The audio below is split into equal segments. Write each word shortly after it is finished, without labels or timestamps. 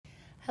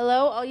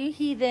Hello, all you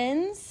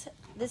heathens.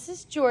 This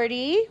is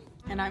Jordy.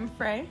 And I'm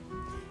Frey.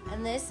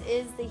 And this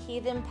is the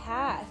Heathen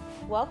Path.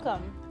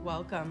 Welcome.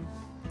 Welcome.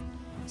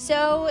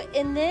 So,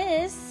 in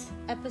this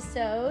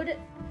episode,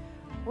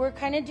 we're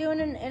kind of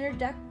doing an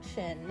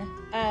introduction.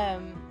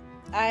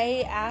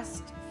 I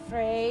asked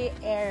Frey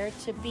Air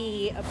to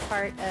be a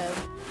part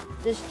of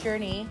this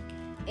journey,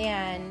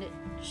 and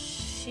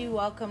she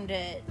welcomed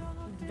it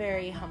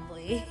very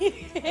humbly.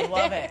 I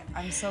love it.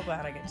 I'm so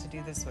glad I get to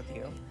do this with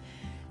you.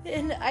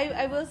 And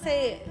I will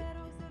say,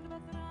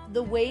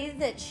 the way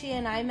that she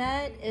and I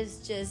met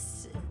is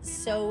just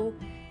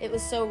it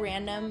was so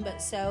random,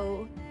 but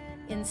so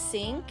in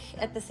sync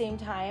at the same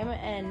time.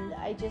 And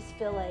I just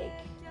feel like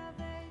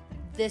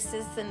this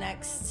is the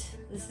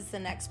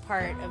next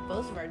part of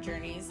both of our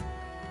journeys.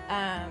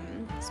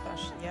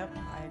 Especially, yep,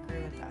 I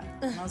agree with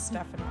that. Most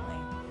definitely.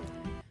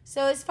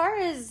 So as far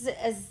as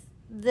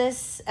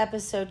this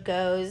episode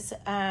goes,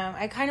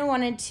 I kind of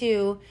wanted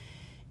to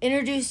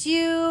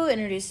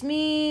introduce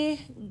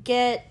me,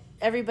 get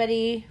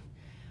everybody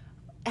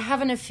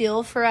having a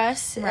feel for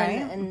us,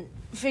 right, and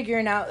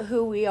figuring out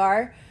who we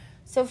are.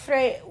 So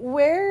Frey,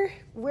 where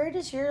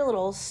does your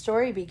little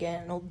story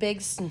begin? Well,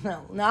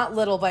 no, not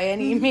little by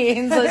any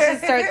means. Let's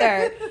just start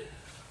there.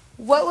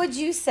 What would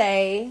you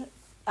say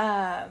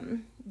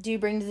do you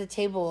bring to the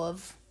table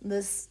of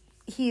this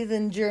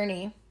heathen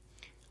journey?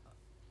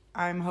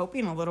 I'm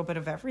hoping a little bit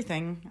of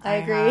everything. I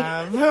agree.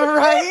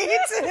 Right?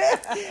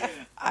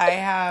 I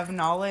have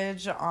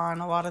knowledge on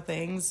a lot of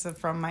things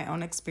from my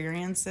own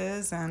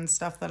experiences and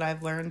stuff that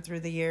I've learned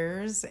through the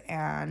years.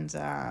 And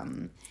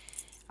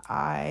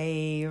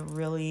I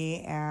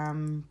really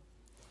am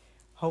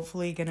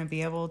hopefully going to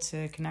be able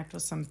to connect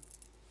with some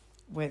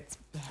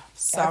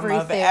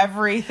of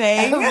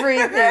everything.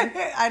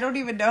 I don't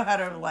even know how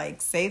to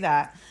say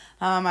that.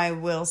 I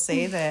will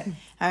say that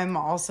I'm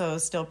also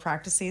still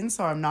practicing,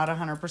 so I'm not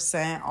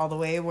 100% all the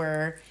way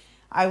where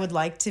I would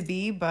like to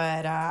be,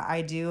 but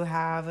I do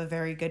have a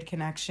very good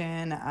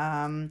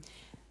connection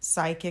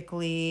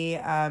psychically,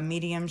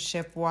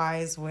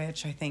 mediumship-wise,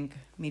 which I think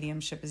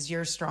mediumship is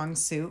your strong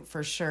suit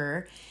for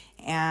sure.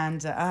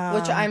 And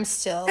which I'm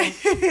still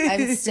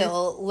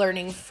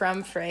learning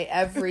from Frey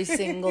every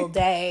single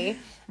day.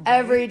 Right.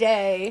 Every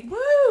day.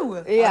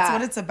 Woo! Yeah. That's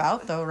what it's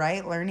about though,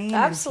 right? Learning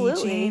Absolutely.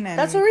 And teaching. And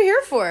that's what we're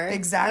here for.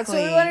 Exactly.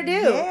 That's what we want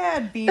to do. Yeah,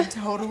 be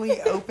totally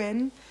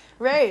open.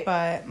 Right.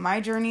 But my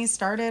journey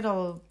started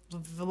a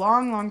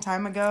long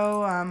time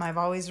ago. I've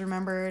always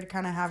remembered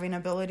kind of having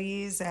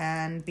abilities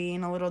and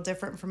being a little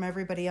different from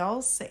everybody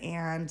else.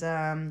 And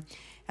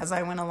as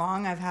I went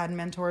along, I've had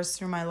mentors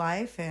through my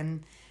life,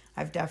 and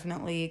I've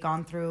definitely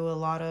gone through a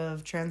lot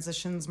of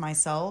transitions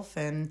myself,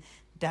 and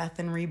death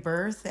and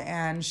rebirth,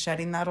 and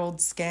shedding that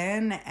old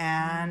skin,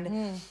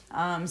 and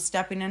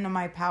stepping into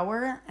my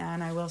power.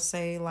 And I will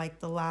say,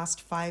 the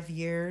last 5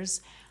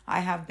 years, I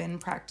have been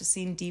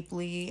practicing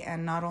deeply,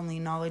 and not only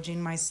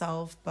knowledging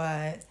myself,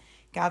 but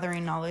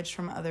gathering knowledge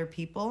from other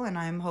people. And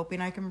I'm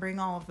hoping I can bring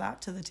all of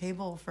that to the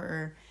table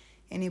for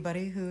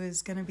anybody who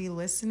is going to be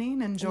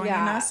listening and joining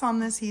us on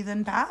this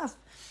heathen path.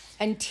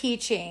 And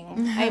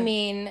teaching. I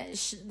mean,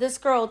 this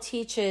girl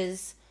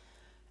teaches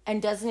and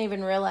doesn't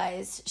even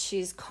realize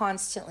she's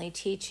constantly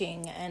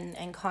teaching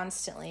and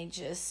constantly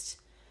just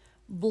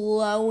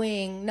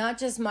blowing not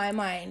just my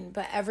mind,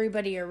 but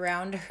everybody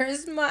around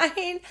her's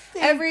mind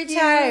every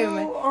time.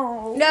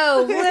 Oh.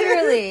 No,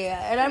 literally.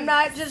 And I'm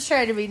not just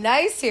trying to be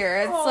nice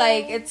here.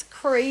 It's it's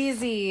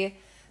crazy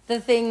the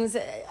things.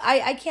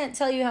 I can't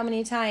tell you how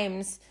many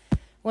times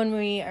when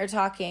we are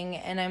talking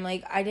and I'm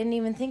like, I didn't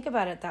even think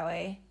about it that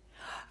way.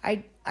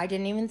 I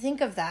didn't even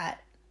think of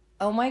that.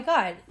 Oh my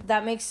God,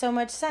 that makes so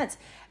much sense.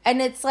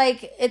 And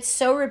it's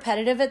so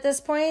repetitive at this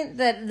point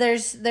that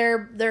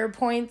there are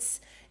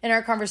points in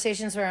our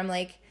conversations where I'm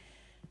like,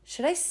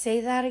 should I say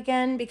that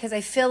again? Because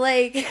I feel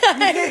like I'm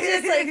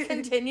just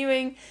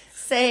continuing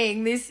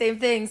saying these same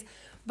things.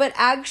 But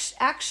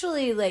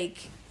actually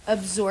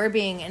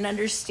absorbing and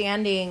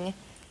understanding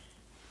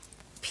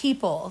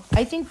people.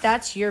 I think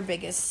that's your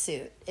biggest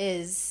suit,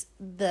 is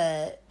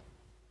the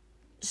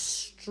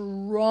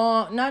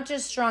strong, not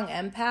just strong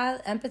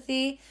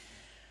empathy,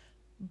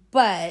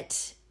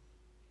 but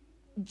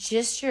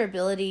just your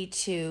ability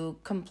to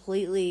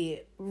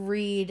completely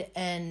read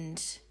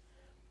and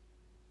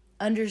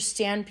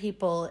understand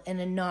people in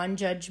a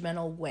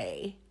non-judgmental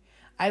way.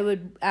 I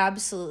would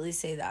absolutely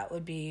say that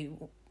would be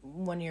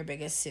one of your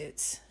biggest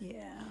suits.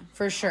 Yeah.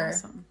 For sure.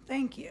 Awesome.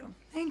 Thank you.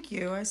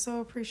 I so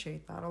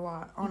appreciate that a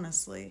lot,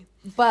 honestly.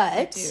 But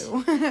I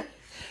do.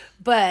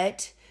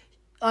 But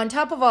on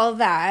top of all of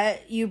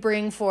that, you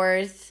bring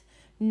forth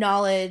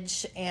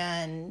knowledge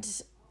and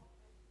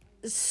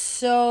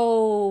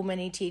so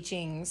many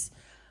teachings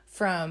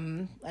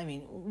from,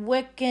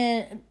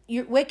 Wiccan.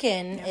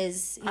 Wiccan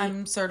is...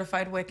 I'm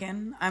certified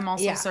Wiccan. I'm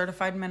also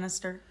certified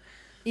minister.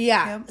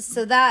 Yeah. Yep.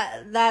 So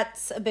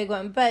that's a big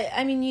one. But,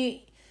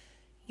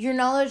 you're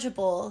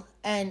knowledgeable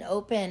and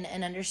open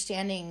and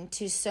understanding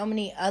to so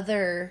many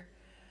other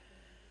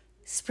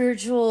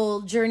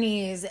spiritual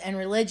journeys and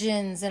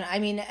religions. And I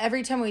mean,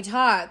 every time we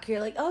talk, you're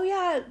like, oh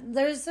yeah,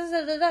 there's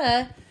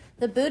the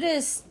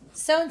Buddhist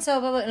so-and-so,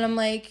 blah, blah. And I'm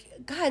like,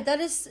 God,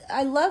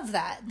 I love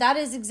that. That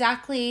is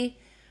exactly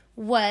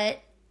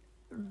what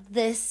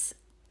this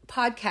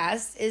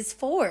podcast is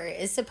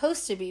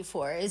supposed to be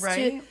for, is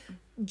to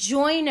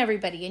join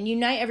everybody and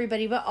unite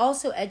everybody, but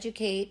also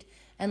educate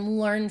and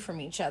learn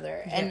from each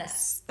other. Yes, and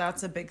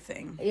that's a big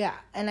thing. Yeah.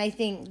 And I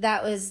think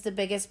that was the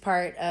biggest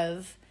part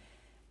of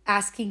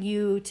asking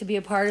you to be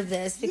a part of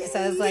this, because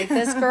I was like,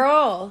 this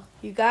girl,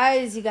 you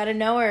guys, you got to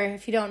know her.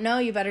 If you don't know,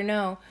 you better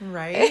know.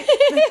 Right.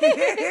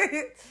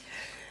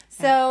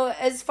 So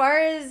as far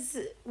as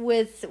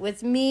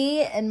with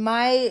me and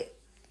my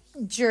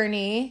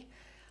journey,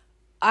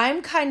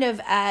 I'm kind of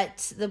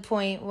at the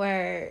point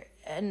where,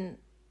 and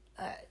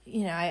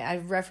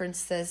I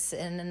referenced this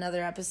in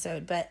another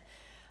episode, but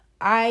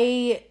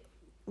I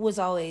was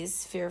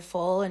always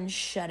fearful and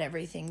shut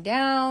everything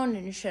down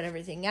and shut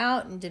everything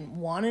out and didn't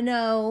want to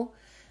know.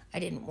 I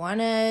didn't want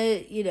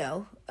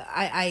to,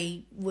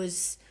 I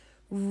was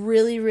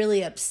really,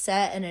 really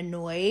upset and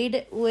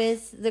annoyed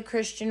with the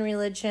Christian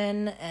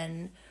religion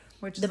and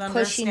which is the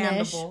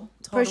understandable.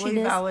 Totally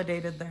pushiness.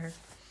 Validated there.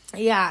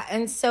 Yeah.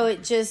 And so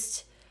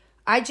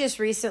I just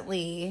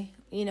recently,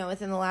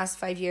 within the last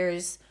 5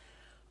 years,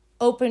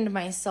 opened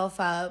myself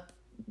up,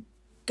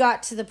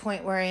 got to the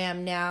point where I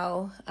am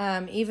now.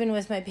 Even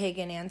with my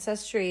pagan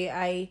ancestry,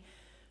 I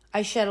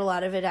shed a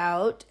lot of it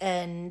out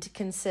and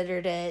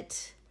considered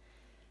it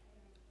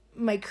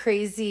my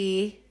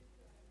crazy,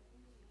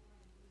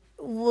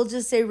 we'll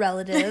just say,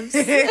 relatives.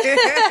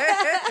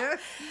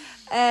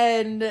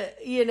 And,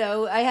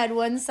 I had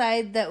one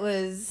side that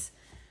was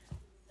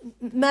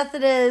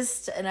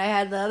Methodist and I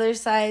had the other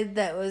side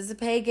that was the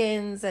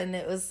pagans, and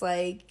it was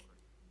like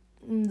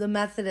the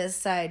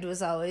Methodist side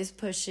was always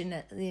pushing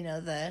it,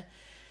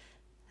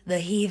 the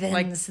heathens.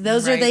 Like,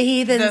 those are the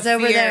heathens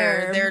over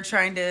there. They're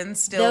trying to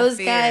instill those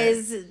fear.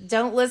 Guys,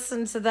 don't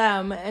listen to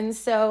them. And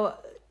so,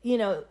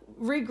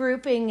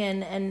 regrouping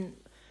and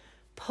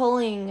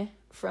pulling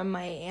from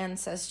my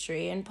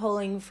ancestry and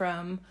pulling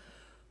from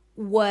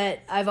what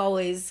I've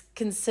always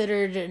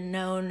considered and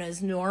known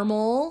as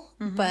normal,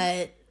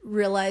 but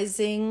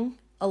realizing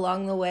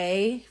along the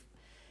way,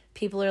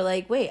 people are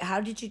like, wait, how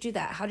did you do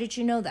that? How did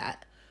you know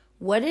that?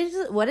 What is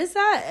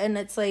that? And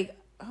it's like,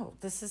 oh,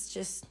 this is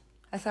just,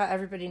 I thought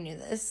everybody knew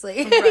this. Like,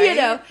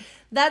 right.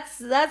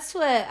 That's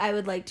what I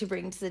would like to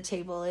bring to the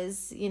table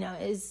is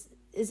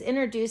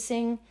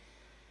introducing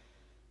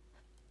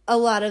a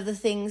lot of the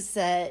things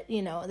that,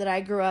 that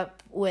I grew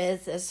up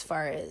with as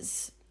far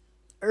as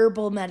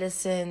herbal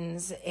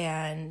medicines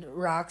and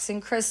rocks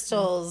and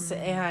crystals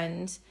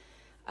and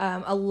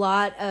a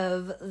lot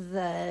of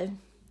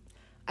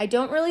I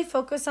don't really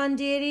focus on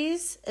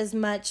deities as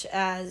much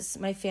as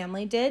my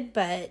family did,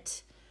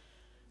 but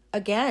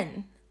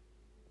again,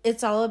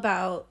 it's all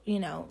about,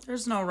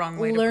 there's no wrong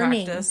way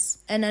learning to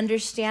practice and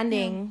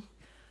understanding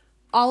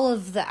all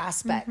of the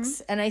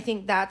aspects. And I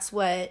think that's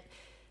what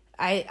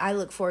I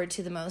look forward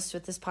to the most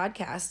with this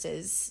podcast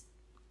is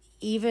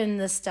even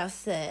the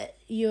stuff that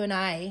you and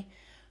I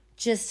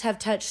just have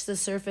touched the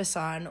surface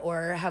on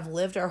or have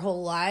lived our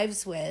whole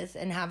lives with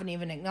and haven't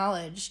even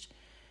acknowledged.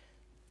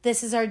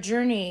 This is our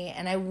journey,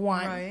 and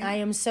I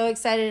am so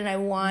excited, and I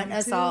want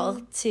us all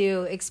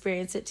to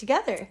experience it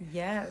together.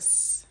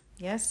 Yes.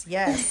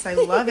 I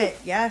love it.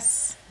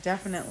 Yes,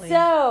 definitely.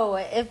 So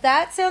if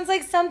that sounds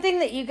like something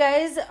that you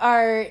guys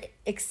are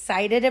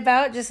excited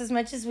about just as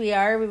much as we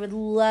are, we would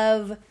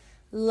love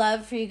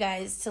for you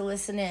guys to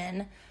listen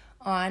in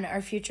on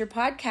our future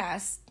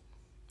podcast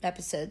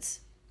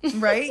episodes.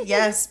 Right?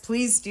 Yes,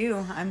 please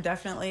do. I'm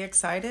definitely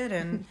excited,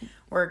 and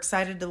we're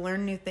excited to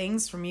learn new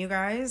things from you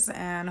guys,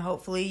 and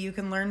hopefully you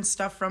can learn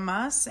stuff from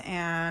us,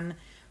 and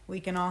we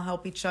can all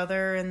help each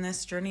other in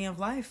this journey of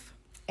life.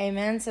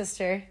 Amen,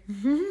 sister.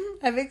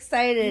 I'm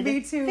excited.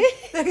 Me too.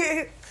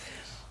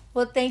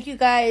 Well, thank you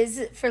guys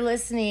for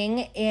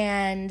listening,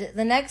 and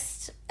the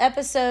next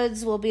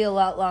episodes will be a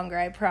lot longer,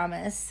 I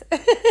promise.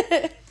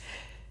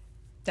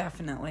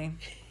 Definitely.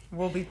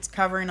 We'll be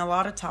covering a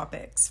lot of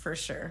topics for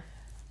sure.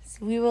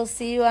 So we will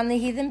see you on the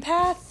Heathen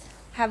Path.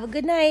 Have a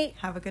good night.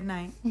 Have a good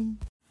night.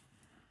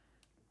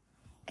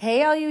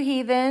 Hey, all you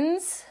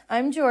heathens.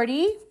 I'm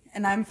Jordy.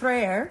 And I'm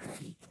Freya.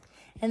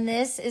 And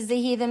this is the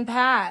Heathen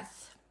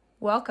Path.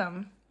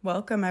 Welcome.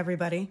 Welcome,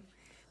 everybody.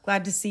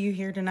 Glad to see you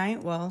here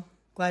tonight. Well,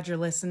 glad you're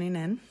listening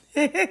in.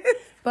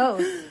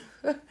 Both.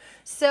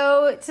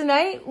 So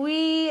tonight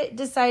we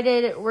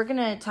decided we're going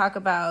to talk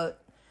about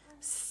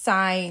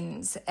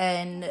signs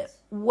and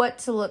what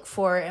to look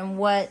for and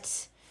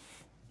what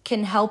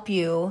can help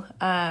you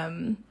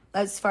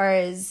as far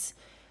as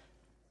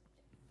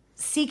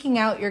seeking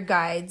out your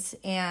guides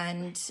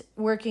and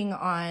working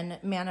on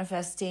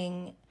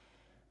manifesting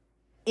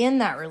in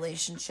that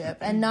relationship,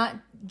 and not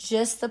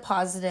just the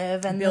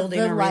positive and building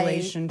the a light,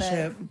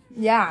 relationship.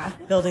 Yeah.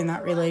 Building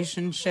that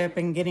relationship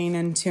and getting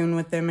in tune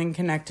with them and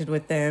connected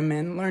with them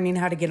and learning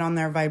how to get on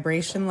their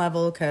vibration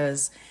level,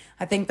 because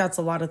I think that's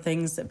a lot of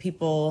things that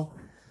people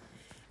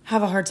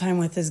have a hard time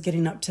with is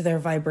getting up to their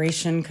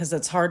vibration, because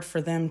it's hard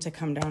for them to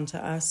come down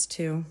to us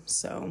too.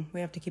 So we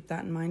have to keep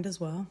that in mind as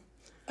well.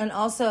 And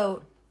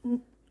also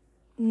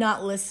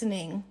not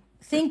listening,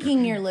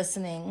 thinking you're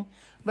listening,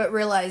 but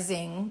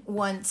realizing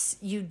once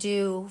you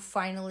do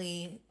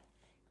finally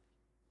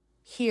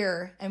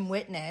hear and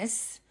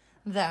witness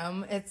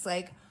them, it's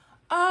like,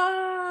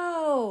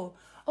 oh,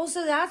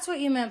 so that's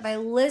what you meant by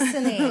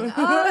listening.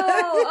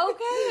 Oh,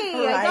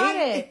 okay, right? I got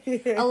it.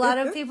 A lot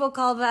of people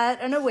call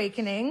that an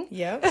awakening.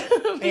 Yep.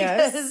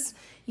 Because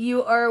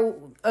you are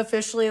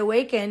officially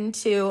awakened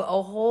to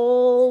a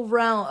whole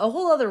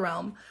other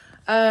realm.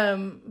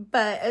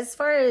 But as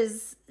far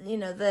as, you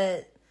know,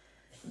 the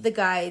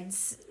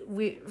guides,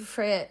 we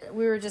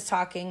were just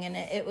talking, and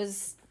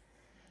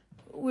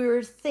we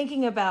were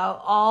thinking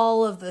about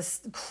all of the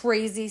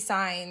crazy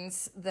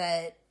signs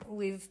that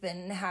we've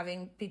been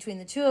having between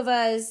the two of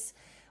us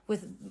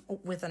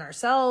within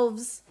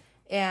ourselves.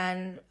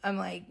 And I'm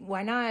like,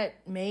 why not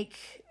make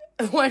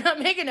an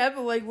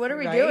episode? Like, what are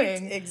we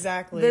doing?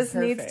 Exactly. This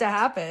needs to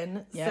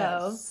happen.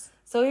 Yes.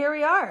 So here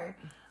we are.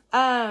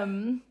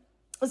 So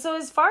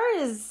as far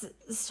as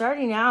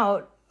starting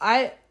out,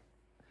 I'll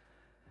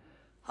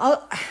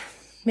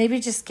maybe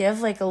just give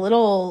like a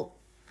little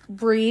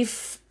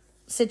brief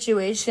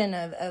situation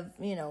of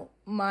you know,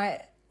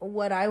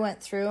 what I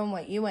went through and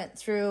what you went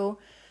through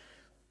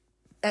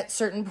at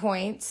certain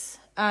points.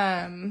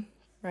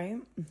 Right.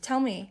 Tell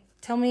me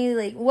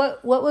like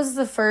what was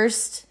the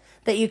first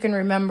that you can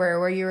remember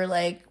where you were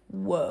like,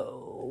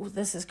 whoa,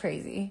 this is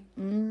crazy?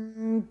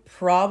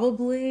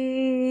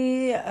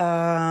 Probably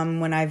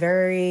when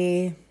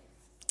I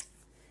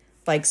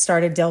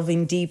started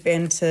delving deep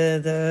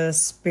into the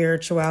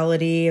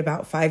spirituality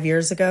about 5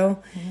 years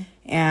ago. Mm-hmm.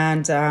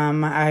 And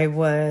I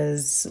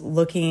was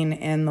looking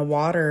in the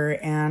water,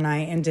 and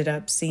I ended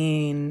up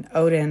seeing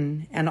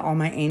Odin and all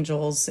my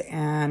angels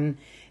and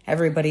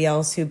everybody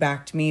else who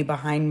backed me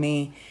behind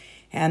me.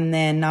 And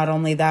then not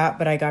only that,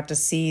 but I got to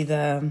see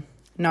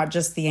not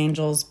just the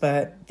angels,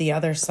 but the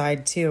other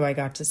side too. I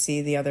got to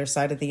see the other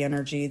side of the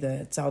energy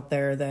that's out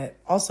there that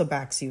also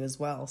backs you as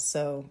well.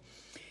 So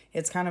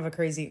it's kind of a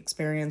crazy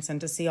experience,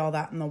 and to see all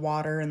that in the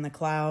water and the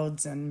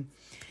clouds, and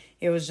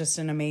it was just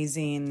an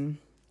amazing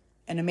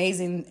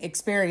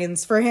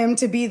experience for him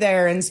to be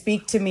there and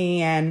speak to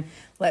me and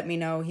let me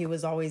know he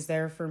was always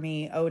there for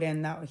me.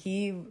 Odin, that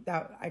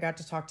I got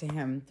to talk to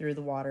him through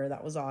the water.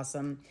 That was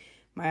awesome.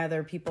 My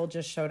other people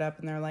just showed up,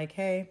 and they're like,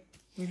 "Hey,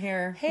 I'm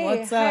here. Hey,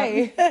 what's up?"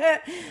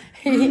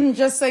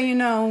 Just so you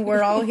know,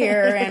 we're all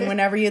here, and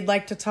whenever you'd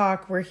like to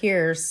talk, we're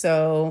here.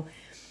 So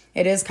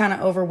it is kind of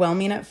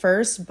overwhelming at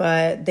first,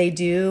 but they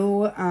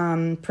do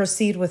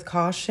proceed with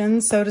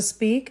caution, so to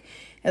speak,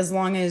 as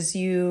long as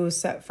you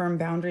set firm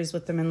boundaries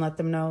with them and let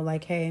them know,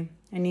 like, hey,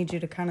 I need you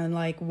to kind of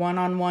like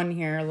one-on-one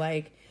here,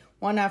 like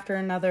one after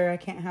another. I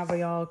can't have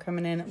y'all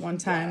coming in at one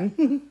time.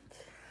 Yeah.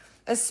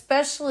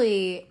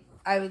 Especially,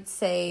 I would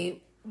say,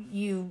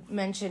 you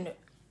mentioned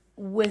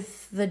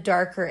with the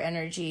darker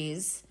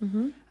energies.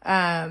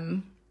 Mm-hmm.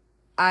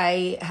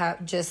 I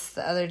have just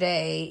the other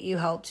day, you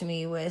helped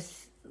me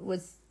with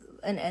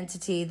an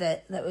entity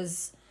that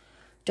was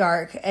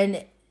dark,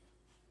 and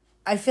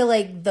I feel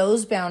like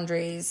those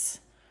boundaries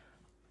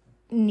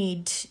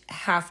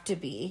have to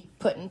be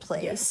put in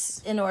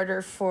place in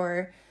order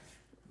for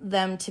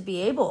them to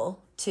be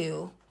able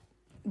to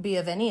be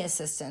of any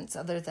assistance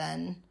other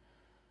than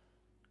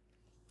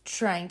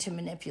trying to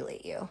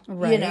manipulate you,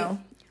 right? You know?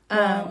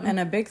 Well, and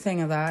a big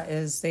thing of that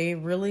is they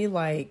really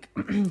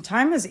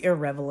time is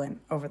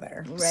irrelevant over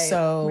there. Right.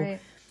 So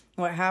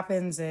what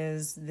happens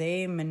is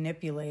they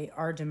manipulate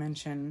our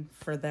dimension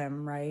for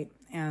them, right?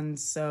 And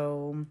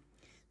so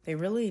they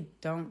really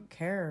don't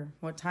care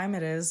what time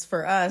it is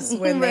for us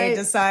when they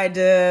decide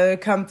to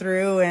come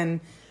through and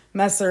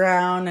mess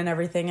around and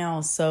everything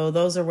else. So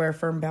those are where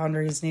firm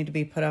boundaries need to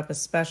be put up,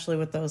 especially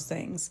with those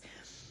things.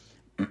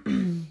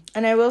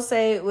 And I will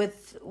say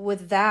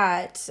with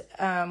that,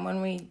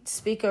 when we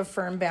speak of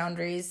firm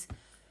boundaries,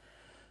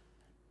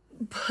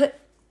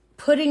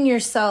 putting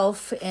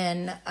yourself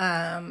in,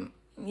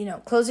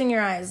 closing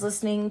your eyes,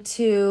 listening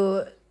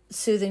to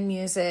soothing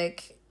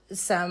music,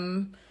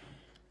 some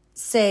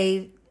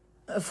say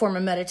a form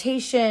of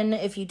meditation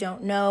if you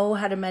don't know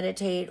how to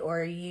meditate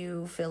or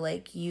you feel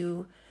like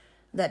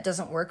that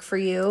doesn't work for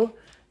you.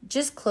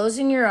 Just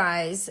closing your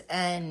eyes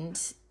and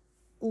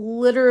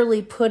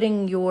literally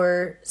putting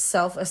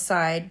yourself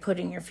aside,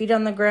 putting your feet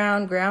on the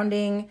ground,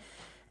 grounding,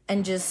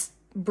 and just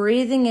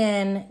breathing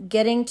in,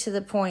 getting to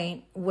the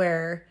point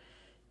where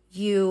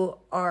you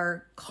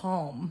are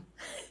calm.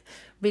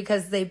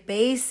 Because they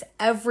base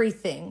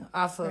everything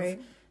off of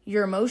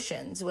your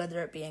emotions,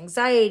 whether it be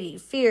anxiety,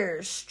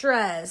 fear,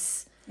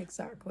 stress.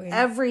 Exactly.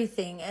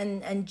 Everything.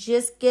 And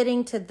just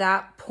getting to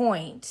that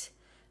point.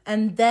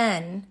 And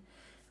then,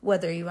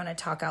 whether you want to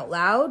talk out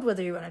loud,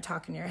 whether you want to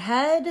talk in your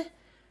head,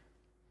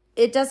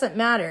 it doesn't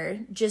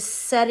matter. Just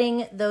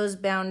setting those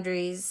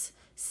boundaries,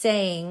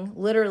 I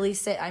literally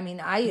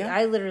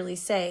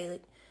say,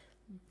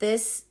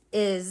 this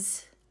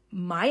is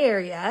my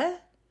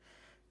area.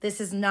 This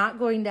is not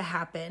going to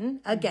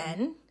happen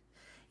again.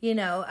 You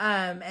know,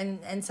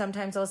 and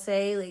sometimes I'll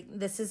say, like,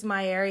 this is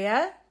my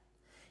area.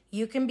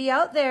 You can be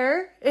out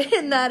there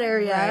in that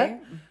area,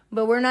 right,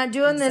 but we're not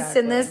doing this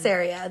in this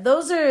area.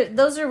 Those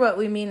are what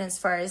we mean as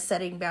far as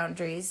setting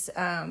boundaries.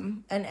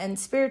 And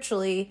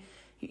spiritually,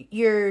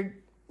 your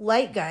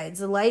light guides,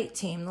 the light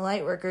team, the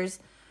light workers,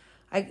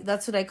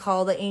 that's what I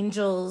call the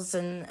angels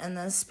and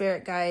the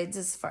spirit guides,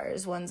 as far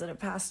as ones that have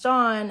passed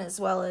on, as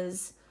well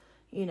as,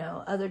 you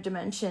know, other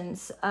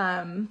dimensions.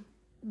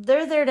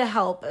 They're there to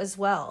help as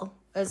well,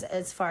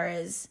 as far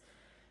as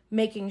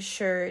making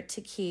sure to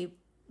keep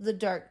the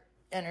dark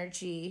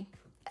energy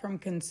from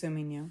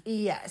consuming you.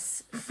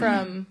 Yes,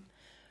 from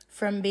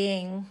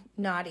being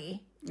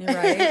naughty.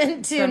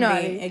 Right. Too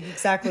naughty.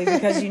 Exactly,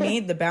 because you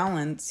need the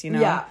balance, you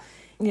know. Yeah.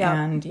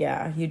 And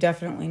you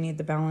definitely need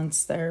the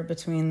balance there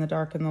between the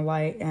dark and the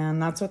light,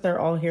 and that's what they're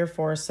all here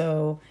for.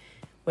 So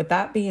with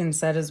that being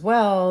said as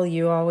well,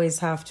 you always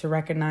have to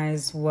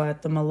recognize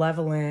what the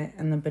malevolent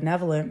and the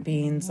benevolent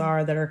beings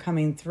are that are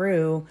coming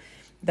through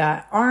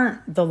that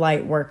aren't the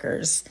light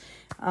workers,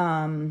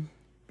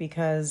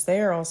 because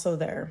they are also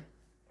there,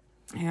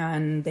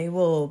 and they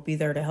will be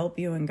there to help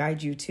you and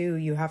guide you too.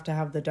 You have to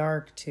have the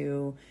dark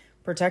to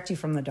protect you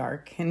from the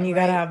dark, and you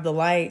got to have the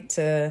light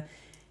to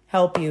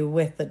help you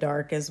with the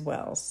dark as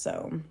well.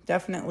 So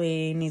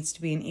definitely needs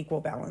to be an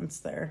equal balance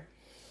there.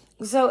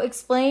 So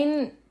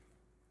explain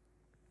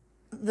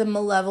the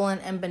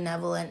malevolent and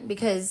benevolent,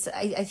 because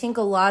I think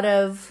a lot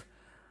of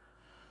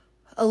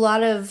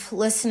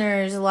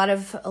listeners, a lot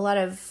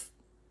of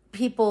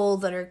people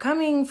that are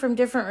coming from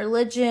different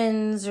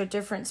religions or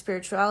different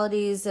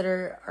spiritualities that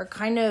are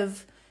kind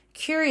of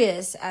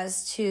curious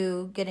as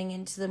to getting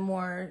into the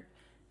more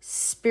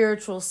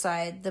spiritual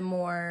side, the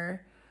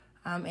more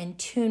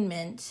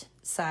attunement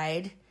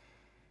side.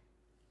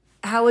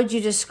 How would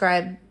you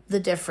describe the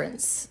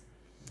difference?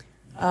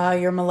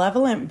 Your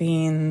malevolent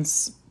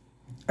beings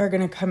are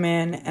going to come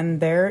in, and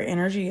their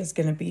energy is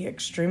going to be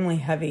extremely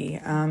heavy,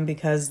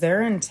 because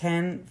their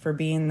intent for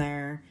being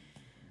there,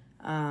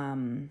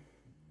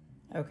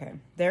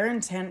 their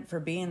intent for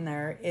being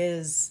there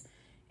is,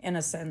 in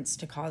a sense,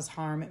 to cause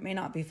harm. It may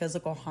not be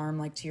physical harm,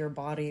 like to your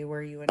body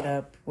where you end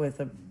up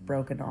with a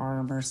broken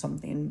arm or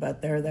something,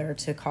 but they're there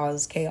to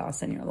cause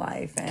chaos in your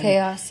life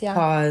and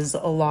cause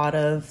a lot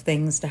of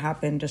things to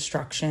happen,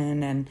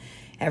 destruction and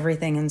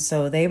everything. And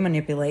so they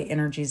manipulate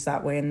energies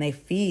that way, and they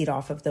feed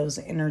off of those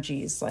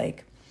energies.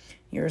 Like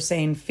you were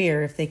saying,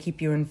 fear. If they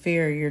keep you in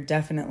fear,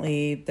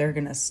 they're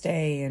going to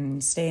stay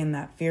in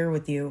that fear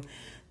with you.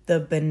 The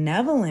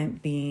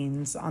benevolent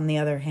beings, on the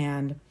other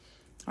hand,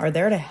 are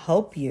there to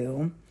help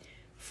you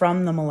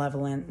from the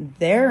malevolent.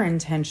 Their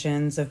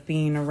intentions of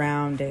being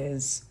around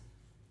is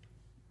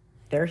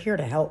they're here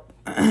to help.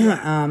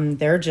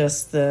 They're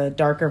just the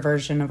darker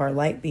version of our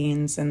light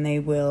beings, and they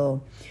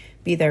will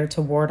be there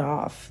to ward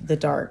off the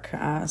dark.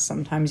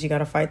 Sometimes you got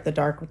to fight the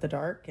dark with the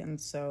dark, and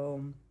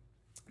so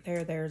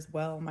they're there as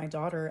well. My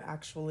daughter,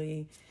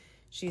 actually,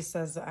 she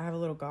says, I have a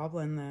little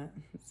goblin that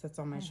sits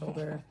on my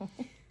shoulder.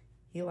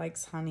 He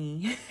likes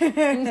honey.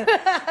 And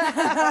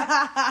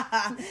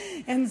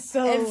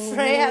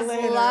Frey has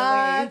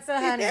lots of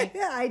honey.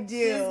 I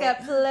do. She's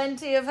got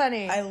plenty of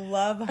honey. I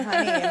love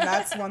honey, and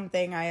that's one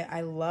thing.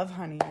 I love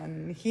honey,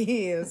 and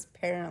he is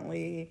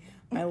apparently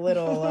my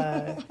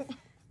little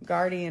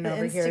guardian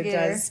over here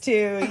does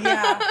too.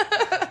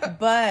 Yeah.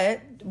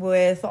 But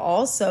with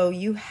also,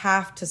 you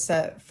have to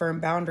set firm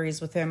boundaries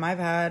with him. I've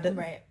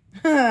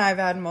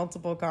had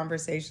multiple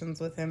conversations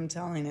with him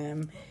telling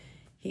him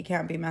he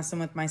can't be messing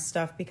with my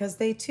stuff, because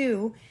they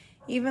too,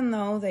 even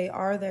though they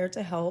are there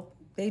to help,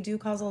 they do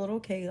cause a little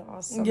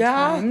chaos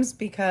sometimes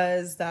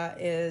because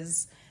that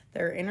is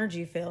their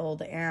energy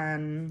field.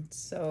 And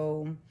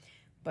so,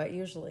 but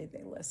usually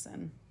they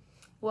listen.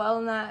 Well,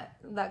 and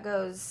that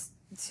goes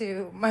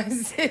to my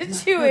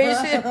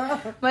situation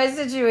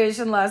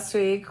last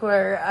week,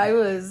 where I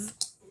was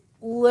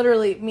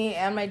literally, me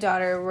and my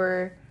daughter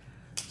were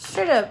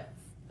straight up,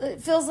 it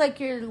feels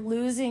like you're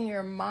losing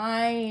your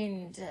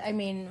mind. I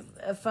mean,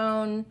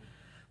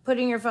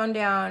 putting your phone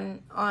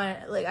down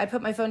I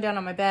put my phone down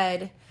on my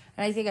bed,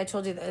 and I think I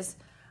told you this.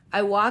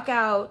 I walk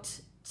out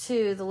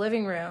to the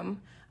living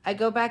room, I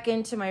go back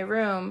into my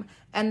room,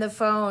 and the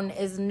phone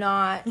is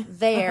not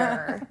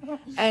there.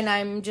 And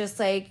I'm just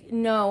like,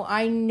 no,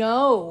 I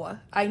know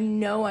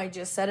I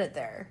just set it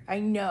there.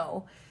 I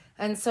know.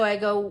 And so I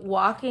go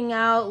walking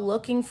out,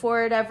 looking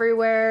for it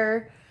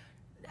everywhere,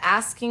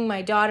 asking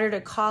my daughter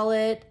to call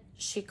it.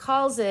 She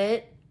calls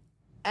it,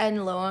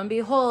 and lo and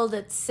behold,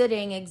 it's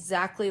sitting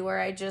exactly where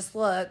I just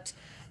looked.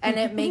 And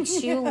it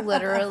makes you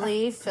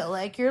literally feel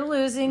like you're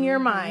losing your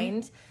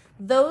mind.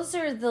 Those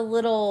are the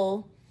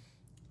little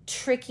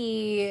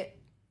tricky,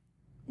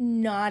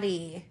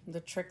 naughty. The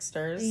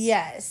tricksters.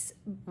 Yes.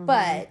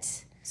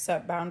 But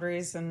set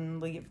boundaries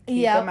and keep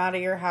them out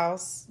of your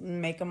house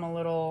and make them a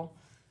little,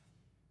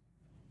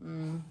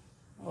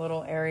 a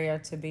little area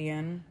to be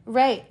in.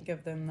 Right.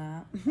 Give them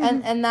that.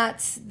 and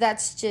that's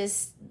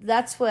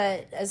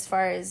what, as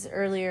far as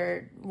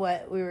earlier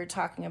what we were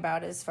talking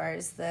about as far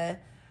as the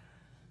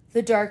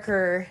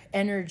darker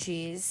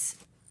energies,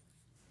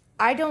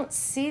 I don't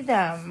see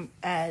them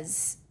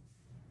as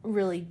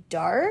really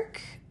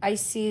dark.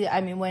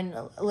 When,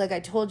 like I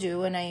told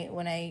you, when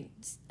I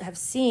have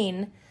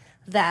seen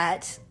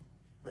that,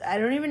 I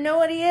don't even know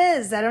what he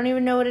is. I don't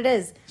even know what it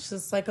is. It's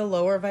just like a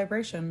lower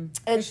vibration.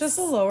 It's just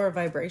a lower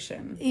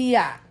vibration.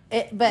 Yeah.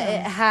 It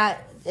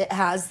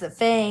has the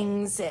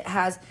fangs. It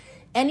has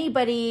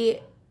anybody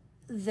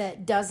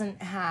that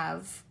doesn't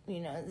have,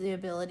 the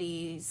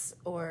abilities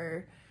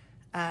or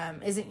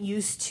isn't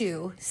used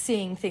to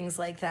seeing things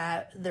like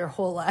that their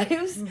whole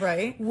lives.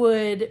 Right.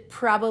 Would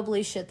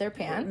probably shit their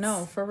pants.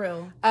 No, for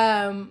real.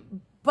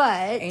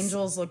 But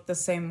angels look the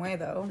same way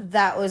though.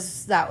 That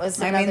was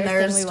another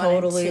there's thing we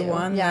totally wanted to.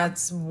 one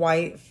that's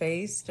white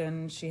faced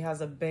and she has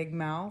a big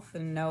mouth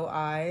and no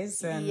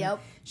eyes and yep.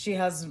 She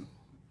has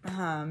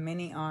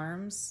many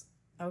arms.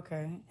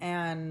 Okay.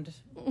 And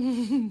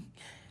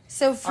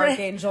so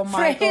Archangel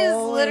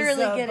Michael is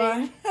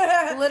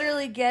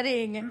literally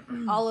getting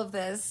all of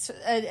this,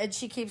 and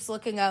she keeps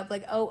looking up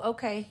like, oh,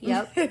 okay,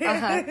 yep,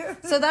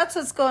 So that's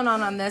what's going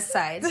on this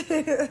side,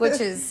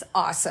 which is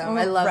awesome.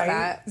 I love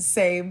that.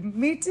 Same,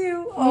 me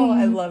too. Oh,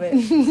 I love it.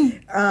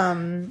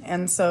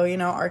 And so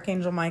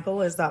Archangel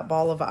Michael is that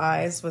ball of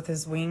eyes with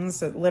his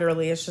wings. It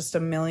literally is just a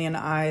million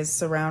eyes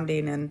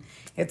surrounding, and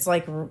it's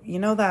like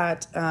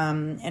that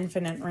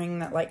infinite ring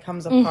that like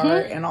comes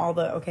apart and all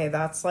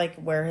that's like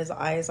where his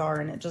eyes are,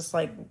 and it just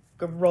like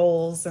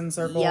rolls in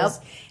circles. Yep.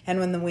 And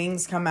when the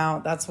wings come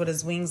out, that's what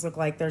his wings look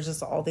like. There's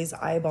just all these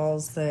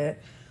eyeballs that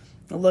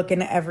look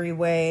in every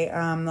way.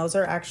 Those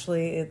are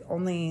actually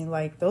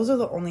those are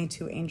the only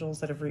two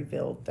angels that have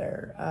revealed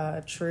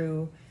their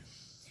true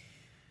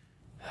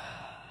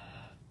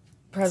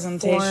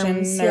presentation,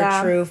 forms,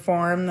 their true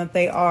form that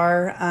they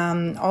are.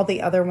 All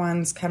the other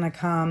ones kind of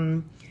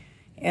come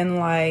in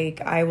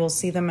I will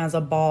see them as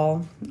a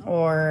ball,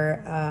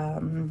 or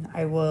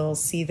I will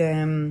see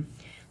them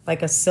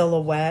like a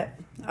silhouette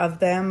of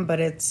them, but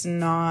it's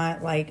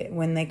not like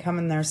when they come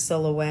in their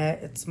silhouette,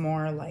 it's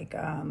more like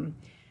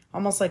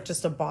almost like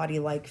just a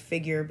body-like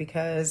figure,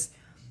 because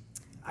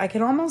I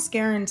can almost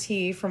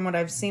guarantee from what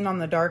I've seen on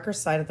the darker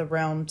side of the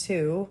realm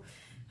too,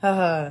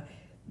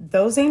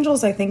 those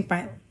angels I think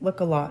might look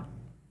a lot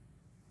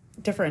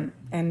different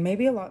and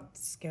maybe a lot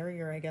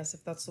scarier, I guess,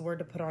 if that's the word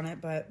to put on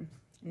it, but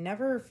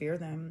never fear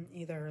them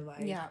either.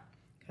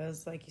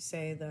 Because like you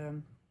say,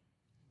 the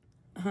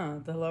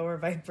lower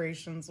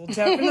vibrations will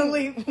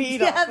definitely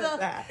feed off of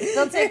that.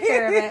 They'll take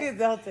care of it.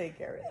 They'll take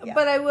care of it. Yeah.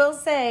 But I will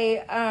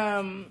say,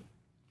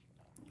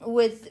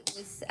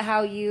 with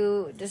how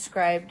you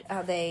described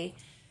how they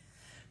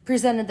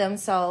presented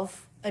themselves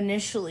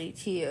initially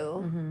to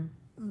you,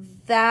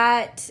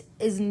 that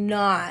is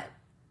not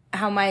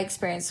how my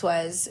experience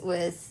was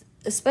with,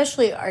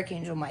 especially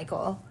Archangel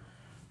Michael.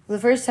 The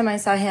first time I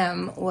saw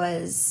him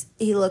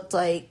he looked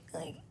like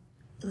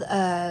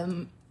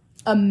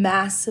a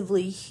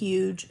massively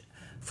huge,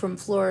 from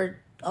floor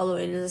all the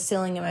way to the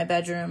ceiling in my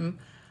bedroom,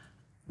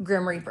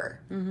 Grim Reaper.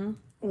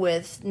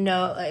 With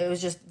it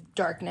was just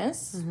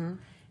darkness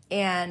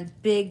and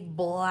big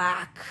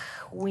black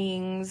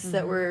wings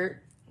that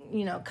were,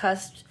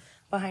 cusped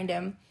behind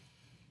him.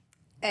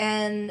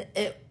 And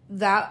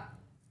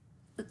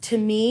to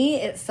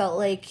me, it felt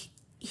like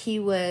he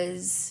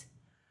was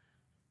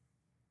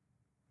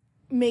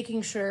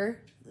making sure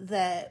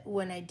that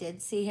when I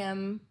did see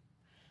him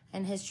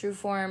in his true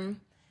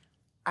form,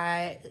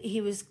 I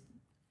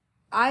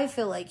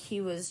feel like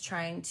he was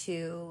trying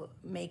to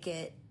make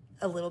it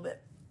a little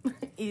bit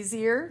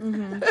easier,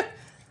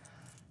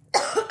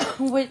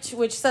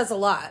 which says a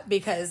lot,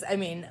 because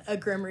a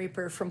Grim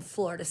Reaper from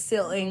floor to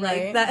ceiling,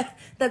 right,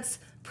 that's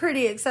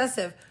pretty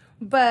excessive.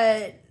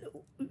 But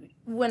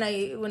when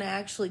I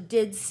actually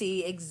did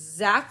see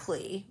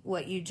exactly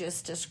what you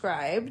just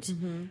described,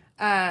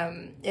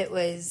 it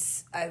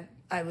was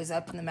I was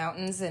up in the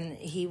mountains and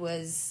he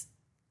was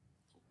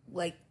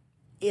like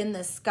in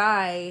the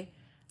sky,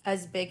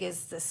 as big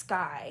as the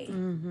sky.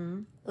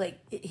 Like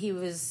he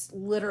was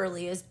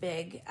literally as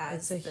big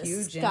as the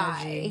huge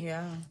sky. Energy,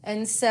 yeah.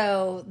 And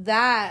so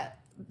that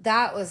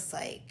was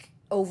like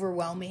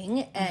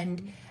overwhelming,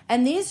 and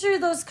these are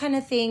those kind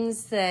of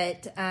things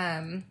that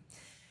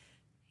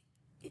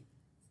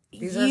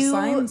these are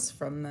signs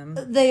from them.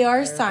 They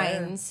are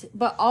signs,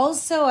 but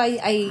also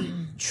I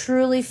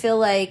truly feel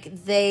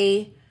like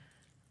they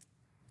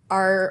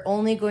are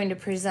only going to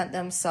present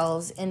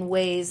themselves in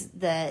ways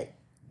that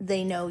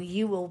they know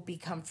you will be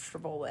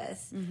comfortable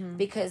with,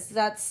 because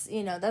that's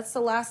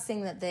the last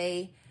thing that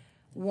they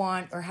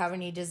want or have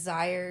any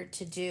desire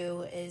to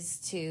do is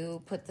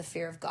to put the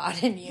fear of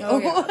God in you. Oh,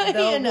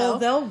 yeah.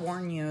 They'll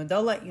warn you.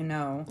 They'll let you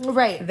know.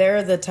 Right.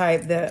 They're the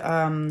type that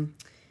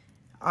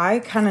I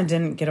kind of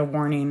didn't get a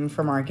warning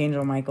from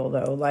Archangel Michael,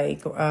 though.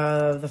 Like,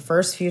 the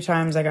first few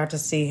times I got to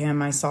see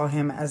him, I saw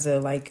him as a,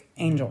 like,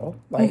 angel.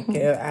 Like,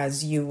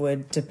 as you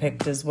would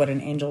depict as what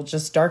an angel,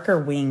 just darker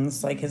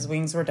wings. Like, his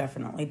wings were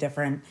definitely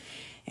different.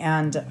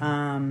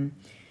 And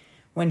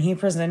when he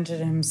presented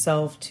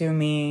himself to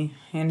me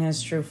in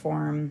his true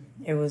form,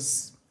 it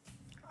was...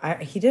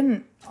 he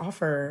didn't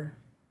offer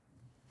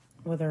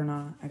whether or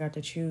not I got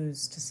to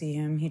choose to see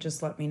him. He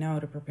just let me know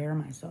to prepare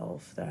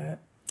myself that...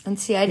 And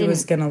see, He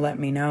was going to let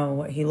me know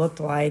what he looked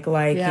like.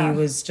 Like, he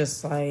was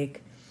just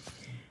like,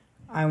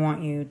 I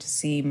want you to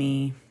see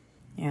me,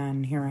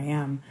 and here I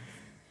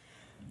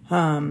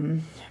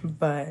am.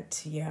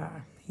 But, yeah,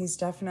 he's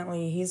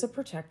a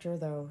protector,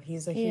 though.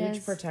 He's a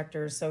huge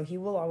protector, so he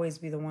will always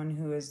be the one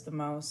who is the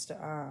most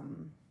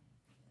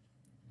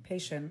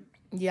patient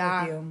with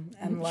you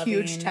and loving.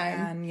 Huge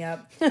time.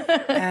 And,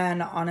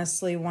 and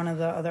honestly, one of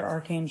the other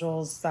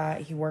archangels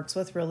that he works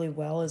with really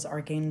well is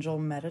Archangel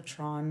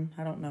Metatron.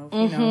 I don't know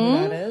if you know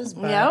who that is,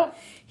 but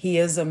he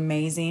is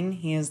amazing.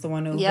 He is the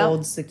one who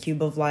holds the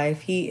cube of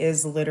life. He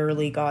is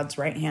literally God's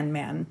right-hand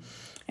man.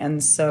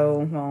 And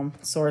so, well,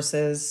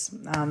 sources,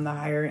 the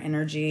higher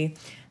energy.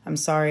 I'm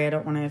sorry, I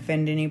don't want to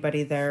offend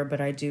anybody there, but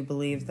I do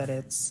believe that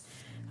it's...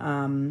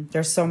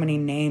 there's so many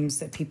names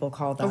that people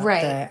call that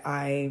that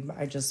I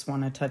just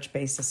want to touch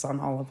basis on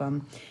all of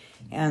them.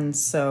 And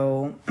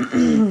so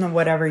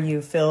whatever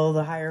you feel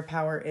the higher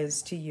power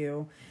is to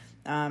you,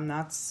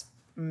 that's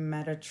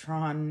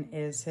Metatron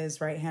is his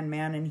right-hand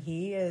man. And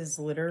he is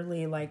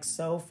literally like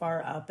so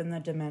far up in the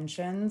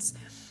dimensions,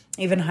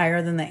 even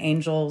higher than the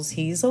angels.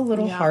 He's a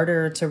little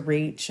harder to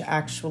reach,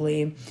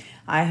 actually.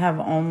 I have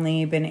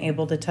only been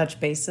able to touch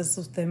basis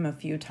with him a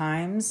few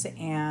times,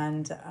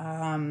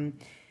 and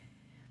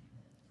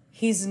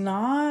he's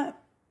not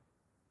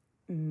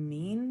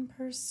mean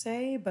per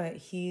se, but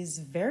he's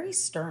very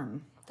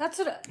stern. That's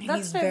what He's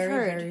I've very,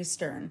 heard. very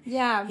stern.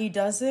 Yeah. He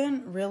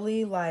doesn't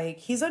really like,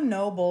 he's a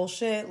no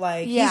bullshit.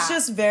 Like, he's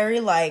just very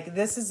like,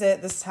 this is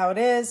it, this is how it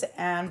is,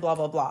 and blah,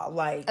 blah, blah.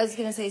 Like, I was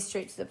going to say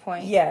straight to the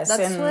point. Yes.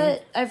 That's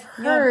what I've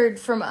heard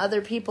from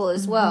other people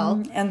as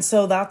well. And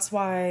so that's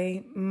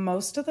why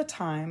most of the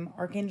time,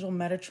 Archangel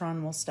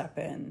Metatron will step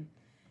in.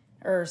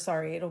 Or,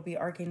 sorry, it'll be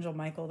Archangel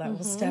Michael that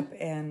will step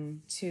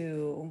in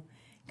to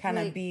kind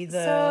of be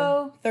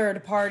the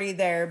third party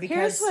there. Because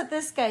here's what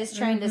this guy's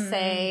trying to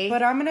say.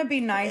 But I'm going to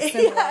be nice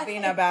and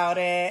loving about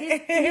it.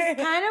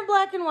 He's kind of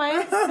black and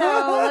white, so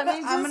let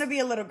me I'm going to be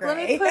a little gray. Let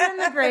me put in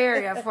the gray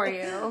area for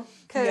you.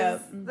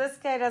 Because this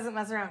guy doesn't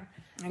mess around.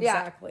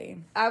 Exactly.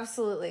 Yeah,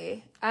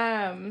 absolutely.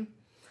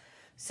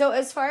 So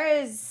as far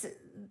as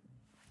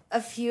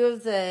a few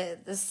of the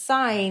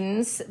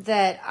signs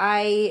that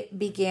I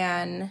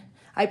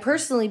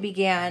personally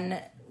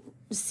began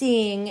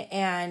seeing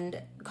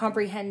and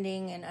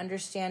comprehending and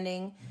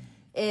understanding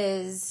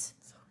is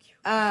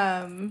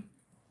when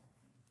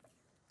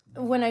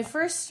I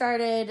first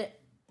started,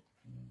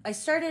 I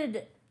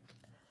started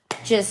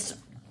just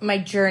my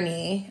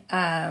journey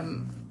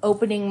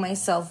opening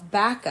myself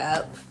back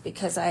up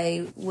because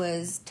I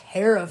was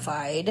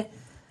terrified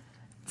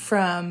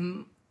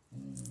from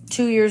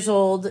 2 years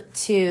old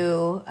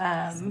to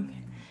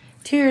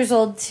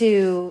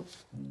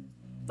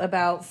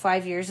about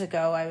 5 years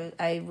ago.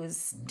 I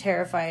was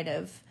terrified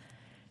of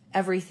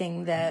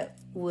everything that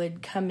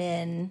would come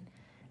in,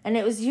 and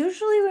it was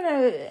usually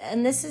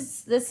and this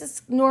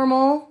is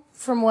normal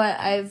from what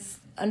I've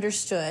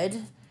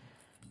understood.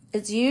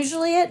 It's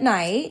usually at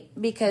night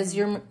because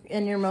you're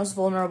in your most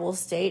vulnerable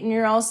state, and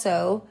you're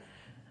also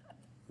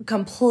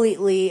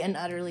completely and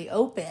utterly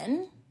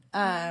open.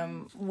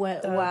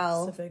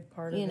 While a big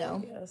part of you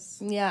know, it, yes.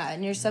 Yeah,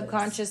 and your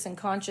subconscious and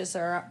conscious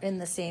are in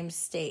the same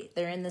state.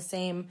 They're in the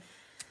same.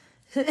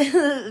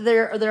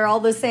 they're all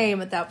the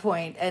same at that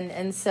point,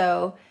 and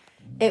so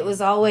it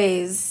was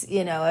always,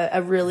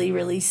 a really,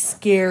 really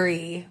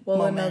scary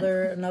moment.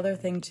 Another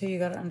thing too you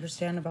got to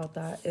understand about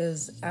that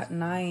is at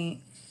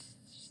night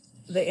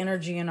the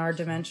energy in our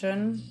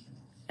dimension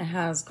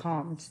has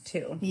calmed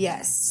too.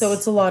 Yes. So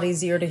it's a lot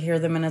easier to hear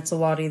them, and it's a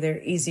lot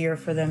easier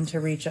for them to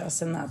reach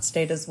us in that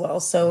state as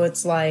well. So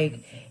it's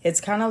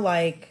kind of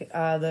like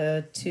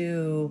the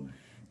two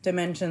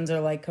dimensions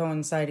are like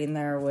coinciding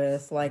there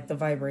with like the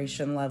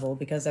vibration level,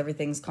 because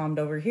everything's calmed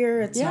over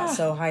here. It's not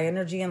so high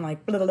energy and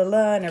like blah, blah,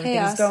 blah, and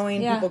everything's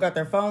going. People got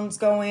their phones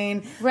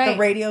going. Right. The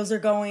radios are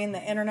going.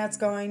 The internet's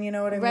going. You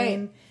know what I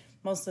mean?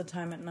 Most of the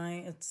time at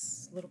night,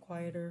 it's a little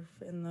quieter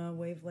in the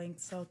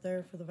wavelengths out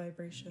there for the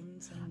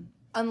vibrations.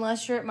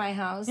 Unless you're at my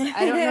house.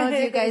 I don't know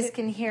if you guys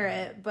can hear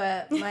it,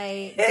 but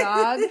my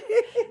dog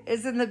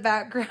is in the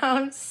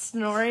background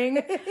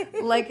snoring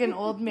like an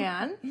old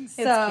man.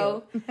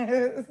 So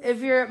if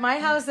you're at my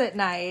house at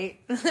night,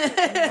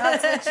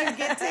 that's what you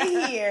get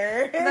to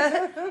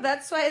hear.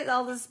 That's why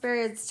all the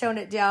spirits tone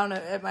it down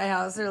at my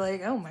house. They're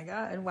like, oh my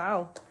God,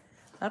 wow,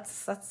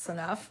 that's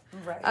enough.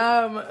 Right.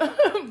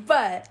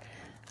 But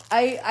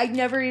I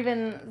never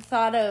even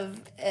thought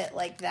of it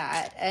like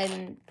that.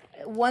 And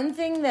one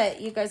thing that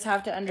you guys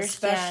have to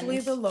understand, especially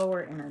the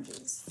lower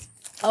energies.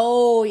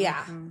 Oh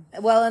yeah.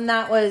 Well, and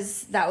that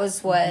was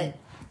what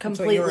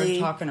completely That's what you were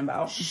talking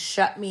about.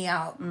 shut me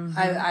out.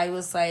 I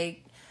was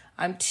like,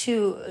 I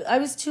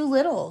was too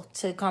little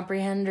to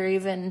comprehend or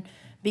even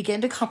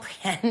begin to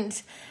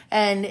comprehend.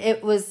 And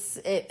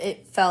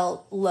it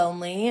felt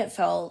lonely. It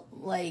felt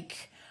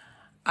like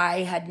I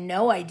had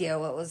no idea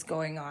what was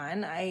going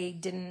on. I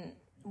didn't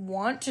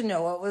want to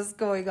know what was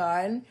going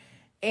on.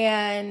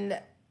 And,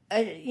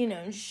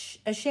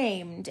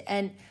 ashamed.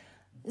 And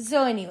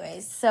so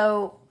anyways,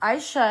 so I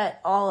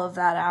shut all of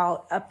that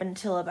out up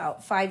until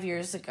about 5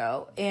 years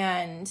ago.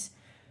 And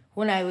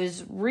when I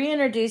was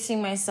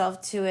reintroducing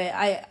myself to it,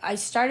 I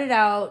started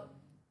out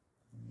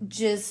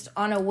just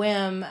on a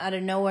whim out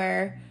of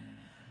nowhere.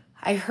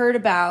 I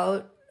think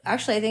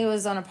it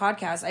was on a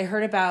podcast. I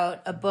heard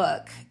about a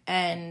book,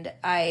 and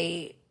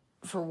I,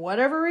 for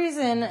whatever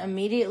reason,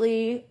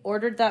 immediately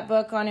ordered that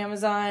book on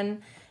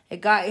Amazon. It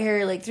got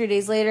here like 3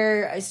 days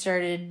later. I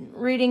started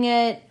reading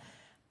it,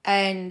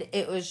 and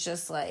it was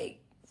just like,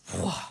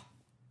 whoa,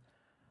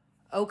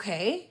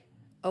 okay.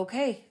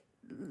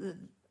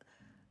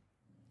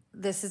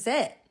 This is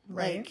it.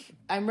 Right. Like,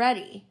 I'm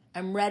ready.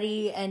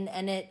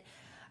 And it,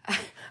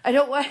 I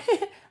don't want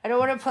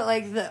to put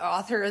like the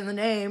author in the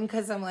name,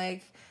 because I'm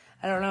like,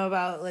 I don't know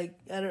about like,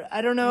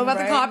 I don't know about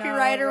the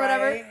copyright or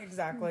whatever.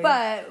 Exactly.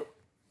 But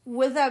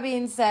with that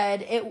being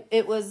said,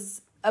 it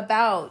was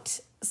about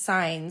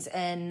signs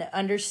and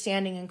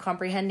understanding and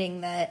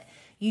comprehending that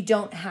you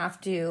don't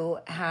have to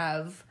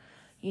have,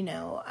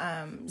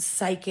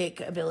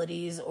 psychic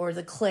abilities or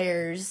the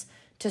clairs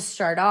to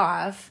start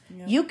off.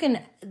 Yep. You can,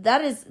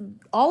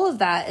 all of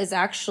that is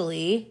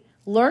actually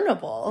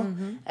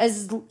learnable.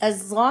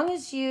 As long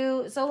as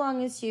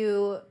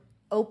you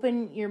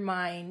open your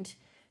mind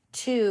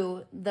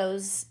to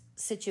those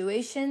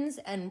situations,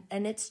 and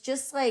it's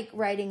just like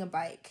riding a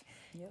bike.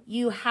 Yep.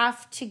 You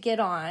have to get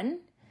on,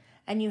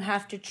 and you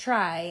have to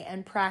try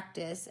and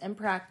practice and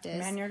practice.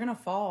 Man, you're gonna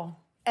fall.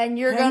 And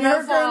you're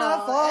gonna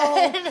fall.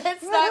 And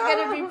it's not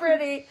gonna be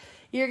pretty.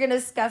 You're gonna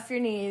scuff your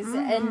knees.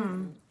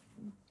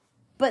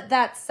 But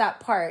that's that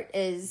part,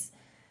 is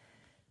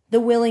the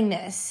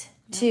willingness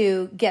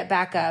to get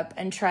back up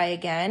and try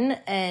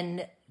again,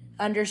 and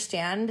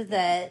understand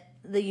that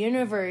the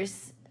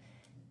universe,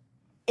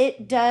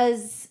 it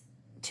does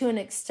to an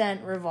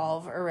extent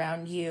revolve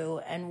around you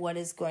and what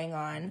is going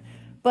on.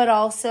 But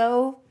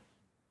also,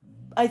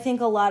 I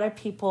think a lot of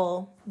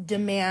people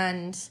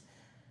demand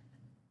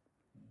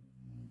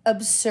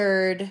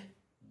absurd,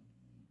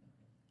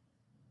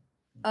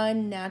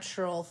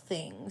 unnatural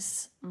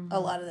things a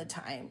lot of the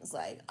times.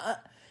 Like,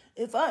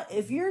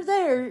 if you're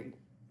there,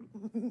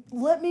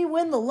 let me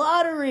win the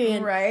lottery,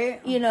 and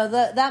right,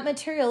 that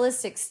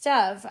materialistic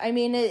stuff. I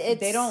mean,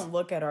 they don't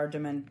look at our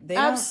dimension.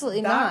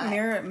 Absolutely not. That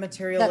mere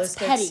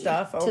materialistic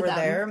stuff over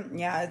there.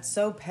 Yeah, it's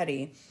so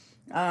petty.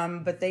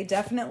 But they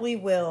definitely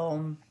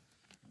will.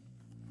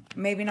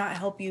 Maybe not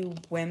help you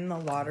win the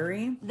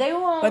lottery. They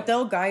won't. But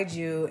they'll guide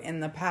you in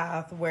the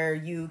path where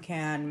you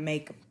can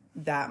make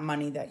that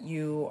money that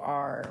you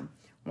are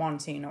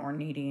wanting or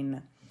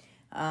needing.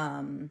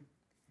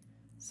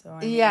 So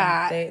I mean,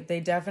 yeah, they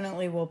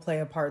definitely will play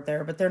a part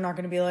there, but they're not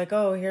going to be like,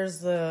 oh,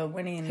 here's the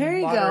winning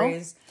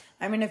lotteries. Go.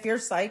 I mean, if you're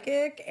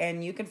psychic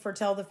and you can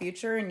foretell the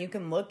future and you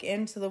can look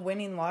into the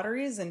winning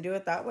lotteries and do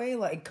it that way,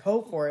 like,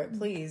 go for it,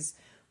 please.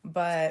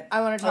 But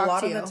I want to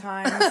talk to you. A lot of the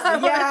times, I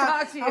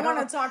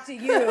want to talk to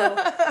you.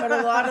 But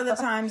a lot of the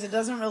times, it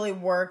doesn't really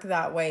work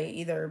that way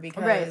either,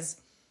 because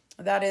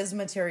that is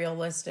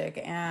materialistic,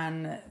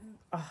 and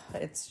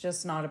it's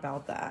just not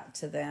about that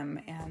to them,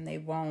 and they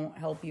won't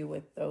help you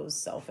with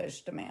those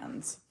selfish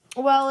demands.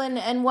 Well,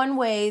 and one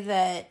way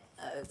that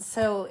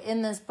so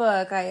in this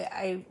book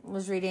I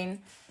was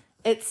reading,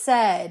 it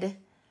said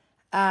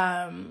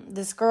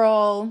this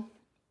girl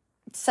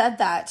said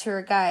that to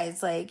her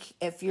guys, like,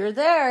 if you're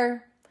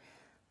there,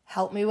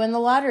 help me win the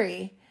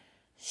lottery.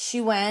 She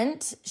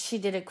went, she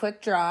did a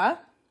quick draw.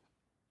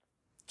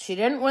 She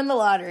didn't win the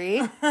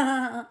lottery.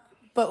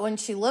 But when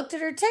she looked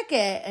at her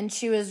ticket and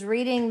she was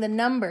reading the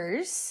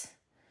numbers,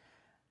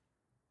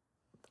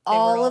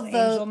 all of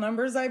those angel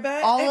numbers, I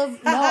bet. All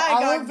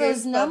of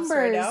those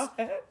numbers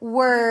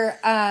were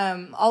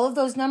all of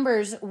those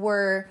numbers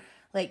were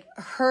like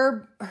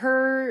her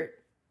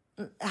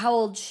how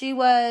old she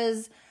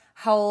was,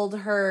 how old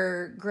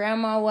her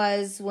grandma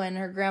was when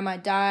her grandma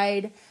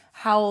died,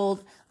 how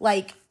old,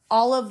 like,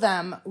 all of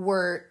them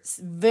were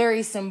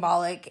very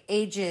symbolic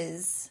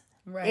ages,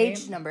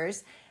 age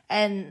numbers.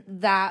 And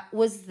that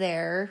was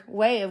their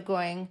way of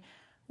going,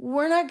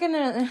 we're not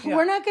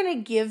gonna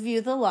give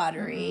you the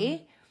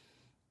lottery.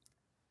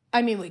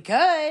 I mean, we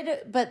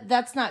could, but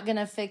that's not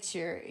gonna fix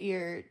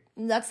your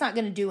that's not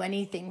gonna do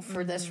anything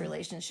for this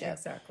relationship.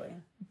 Exactly.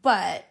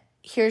 But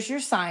here's your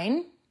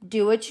sign.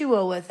 Do what you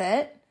will with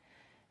it.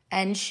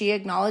 And she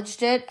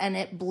acknowledged it, and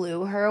it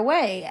blew her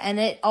away. And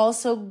it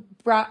also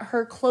brought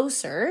her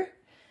closer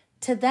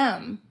to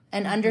them,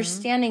 and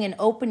understanding and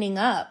opening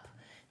up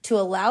to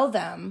allow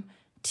them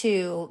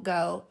to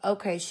go,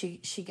 okay, she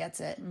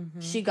gets it.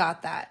 She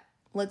got that.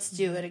 Let's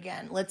do it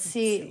again. Let's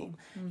see.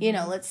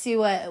 Let's see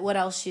what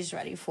else she's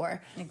ready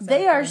for. Exactly.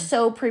 They are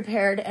so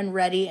prepared and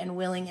ready and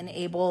willing and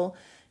able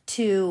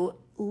to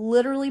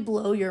literally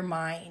blow your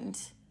mind.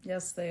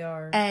 Yes, they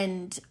are.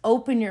 And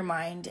open your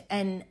mind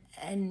and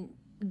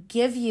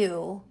give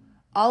you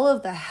all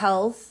of the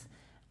health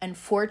and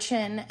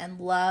fortune and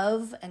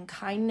love and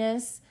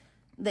kindness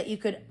that you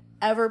could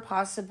ever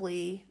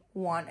possibly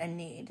want and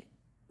need.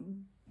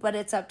 But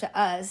it's up to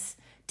us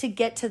to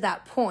get to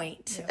that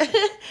point. Yep.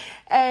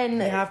 And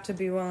you have to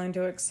be willing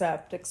to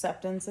accept.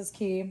 Acceptance is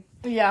key.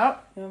 Yeah.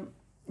 Yep,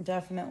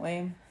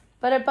 definitely.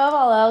 But above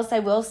all else, I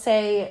will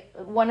say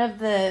one of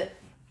the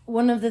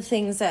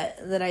things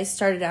that I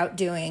started out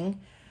doing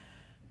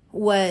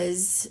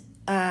was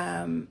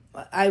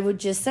I would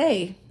just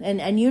say,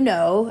 and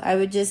I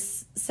would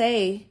just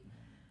say,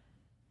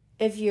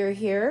 if you're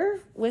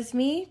here with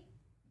me,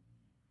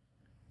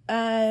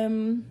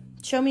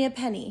 show me a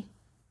penny.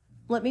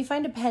 Let me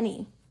find a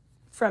penny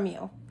from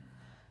you.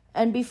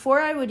 And before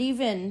I would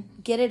even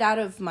get it out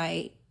of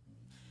my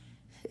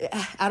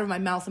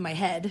mouth and my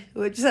head,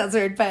 which sounds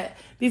weird, but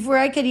before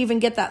I could even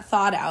get that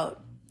thought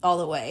out all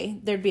the way,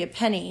 there'd be a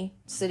penny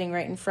sitting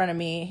right in front of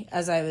me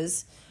as I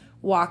was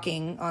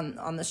walking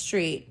on the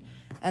street.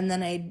 And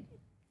then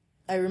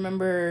I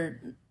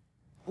remember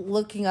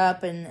looking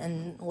up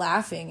and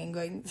laughing and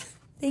going,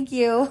 thank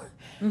you.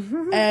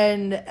 Mm-hmm.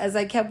 And as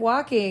I kept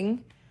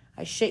walking,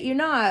 I shit you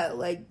not,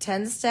 like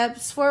 10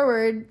 steps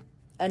forward,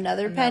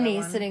 another penny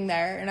one sitting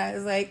there. And I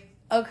was like,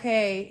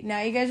 okay,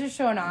 now you guys are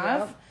showing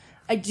off. Yep.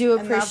 I do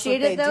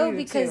appreciate it though,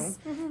 because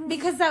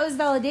that was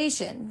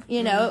validation.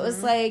 You know, it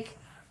was like,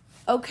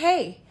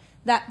 okay,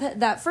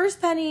 that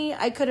first penny,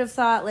 I could have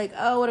thought like,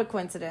 oh, what a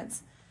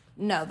coincidence.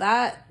 No,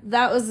 that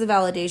was the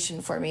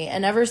validation for me.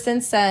 And ever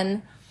since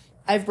then,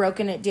 I've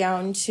broken it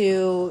down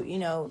to,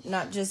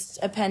 not just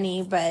a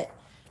penny, but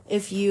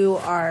if you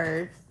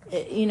are,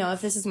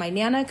 if this is my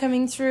Nana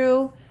coming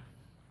through,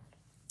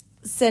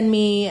 send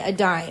me a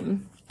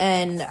dime.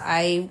 And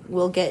I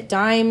will get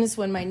dimes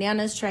when my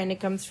Nana's trying to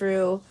come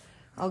through.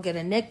 I'll get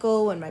a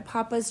nickel when my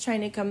Papa's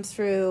trying to come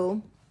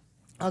through.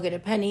 I'll get a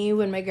penny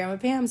when my Grandma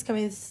Pam's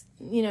coming,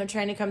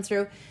 trying to come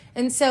through.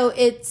 And so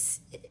it's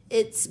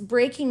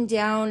breaking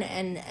down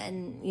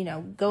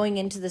and going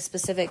into the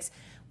specifics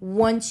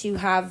once you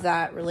have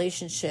that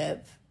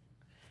relationship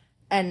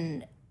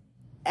and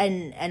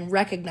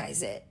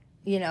recognize it.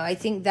 I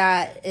think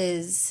that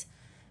is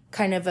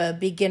kind of a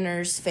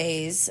beginner's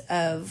phase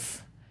of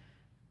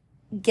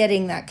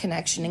getting that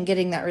connection and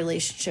getting that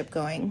relationship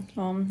going.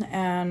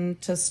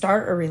 And to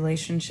start a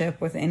relationship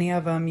with any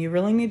of them, you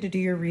really need to do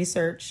your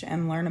research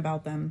and learn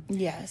about them.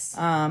 Yes.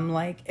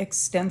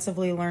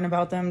 Extensively learn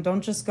about them.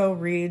 Don't just go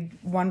read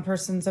one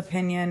person's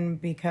opinion,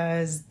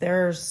 because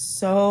there's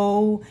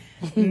so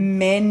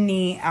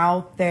many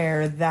out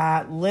there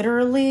that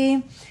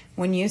literally,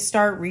 when you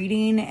start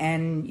reading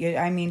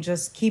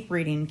just keep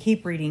reading.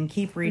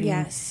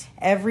 Yes.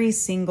 Every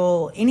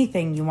single,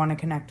 anything you want to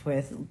connect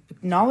with,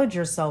 acknowledge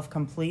yourself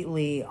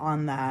completely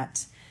on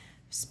that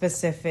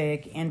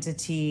specific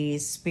entity,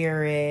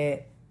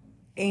 spirit,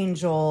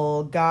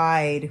 angel,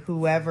 guide,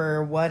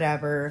 whoever,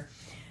 whatever.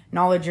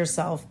 Knowledge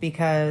yourself,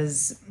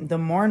 because the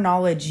more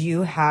knowledge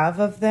you have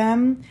of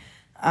them,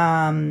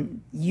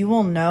 you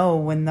will know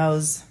when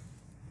those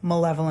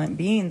malevolent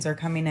beings are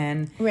coming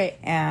in, right?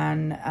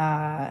 And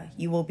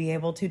you will be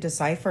able to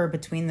decipher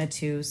between the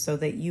two, so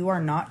that you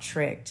are not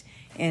tricked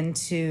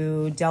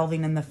into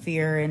delving in the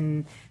fear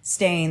and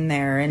staying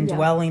there and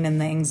dwelling in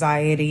the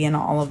anxiety and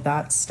all of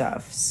that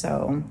stuff.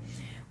 So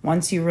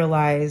once you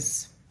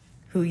realize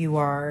who you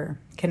are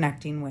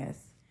connecting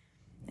with,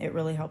 it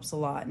really helps a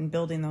lot in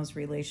building those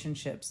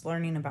relationships,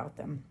 learning about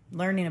them.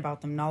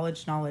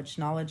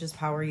 Knowledge is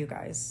power, you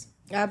guys.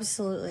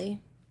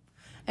 Absolutely.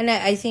 And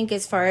I think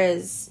as far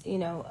as,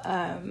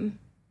 there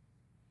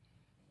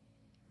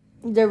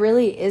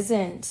really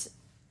isn't,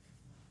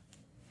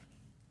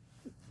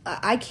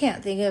 I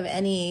can't think of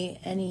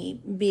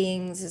any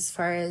beings as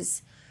far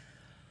as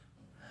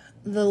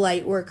the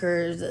light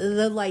workers,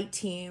 the light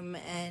team,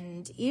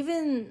 and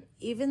even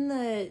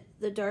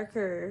the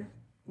darker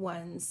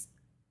ones.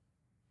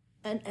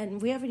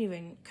 And we haven't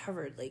even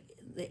covered like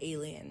the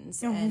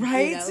aliens, and,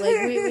 right?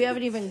 We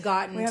haven't even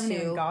gotten we haven't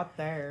even got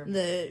there.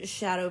 The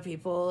shadow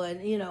people,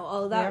 and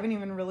all that. We haven't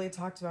even really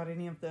talked about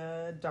any of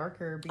the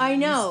darker beings. I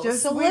know.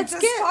 So let's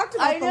talked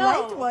about the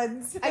light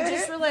ones. I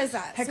just realized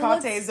that.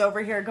 Hecate's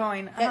over here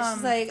going.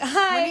 She's like,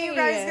 "Hi, when are you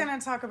guys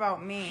gonna talk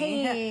about me?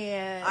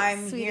 Hey,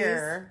 I'm sweeties.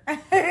 Here."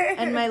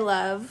 And my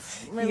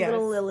love, my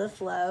little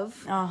Lilith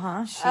love.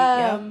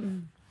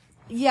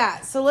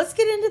 Yeah, so let's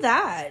get into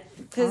that,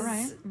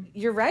 because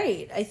you're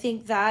right. I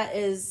think that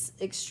is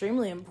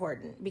extremely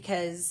important,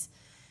 because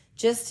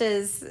just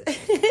as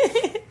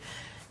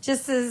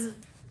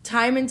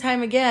time and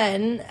time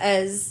again,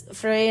 as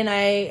Frey and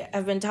I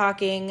have been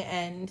talking,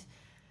 and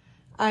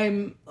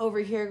I'm over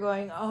here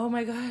going, oh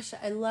my gosh,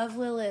 I love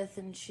Lilith.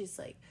 And she's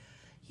like,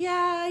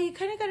 yeah, you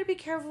kind of got to be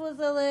careful with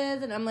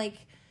Lilith. And I'm like,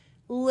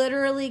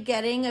 literally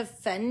getting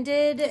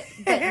offended,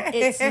 but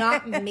it's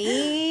not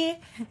me.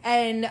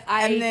 And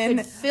then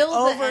could feel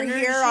over the energy.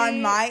 here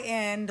on my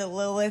end,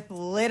 Lilith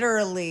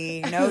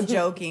literally, no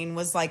joking,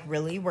 was like,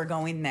 really? We're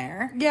going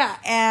there? Yeah.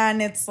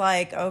 And it's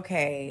like,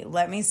 okay,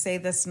 let me say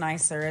this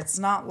nicer. It's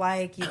not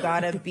like you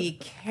gotta be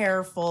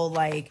careful,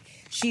 like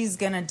she's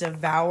gonna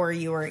devour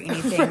you or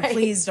anything. Right.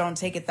 Please don't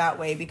take it that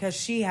way, because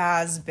she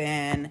has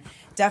been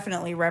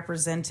definitely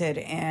represented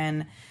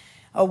in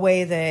a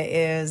way that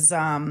is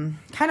kind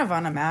of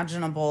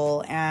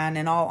unimaginable. And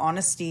in all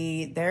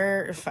honesty,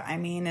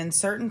 in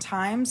certain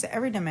times,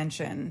 every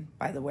dimension,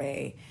 by the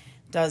way,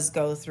 does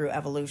go through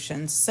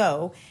evolution.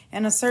 So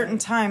in a certain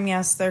time,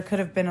 yes, there could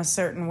have been a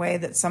certain way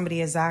that somebody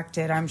has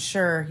acted. I'm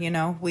sure,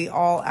 we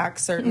all act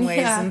certain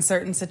ways in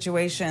certain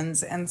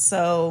situations. And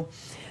so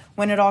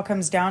when it all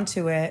comes down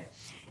to it,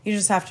 you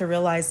just have to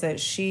realize that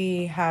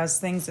she has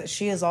things that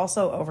she is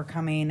also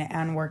overcoming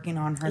and working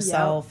on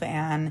herself. Yep.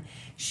 And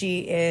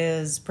she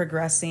is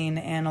progressing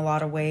in a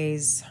lot of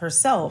ways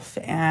herself.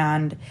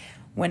 And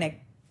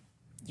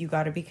you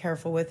got to be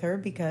careful with her,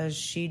 because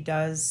she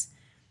does,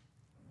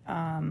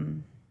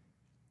 I'm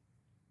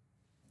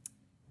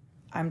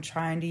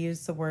trying to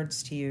use the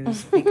words to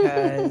use,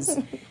 because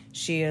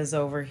she is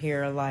over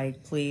here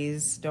like,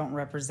 please don't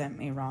represent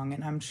me wrong.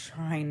 And I'm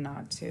trying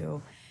not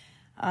to.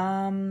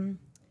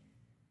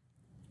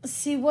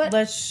 See what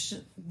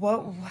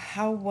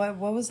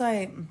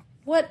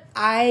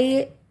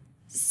I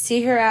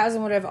see her as,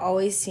 and what I've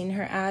always seen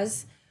her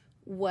as,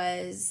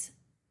 was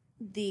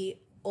the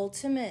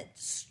ultimate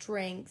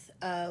strength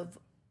of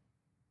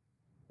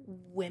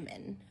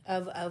women,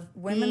 of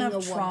women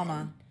of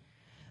trauma.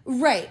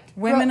 Right.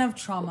 Women of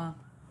trauma.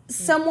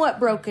 Somewhat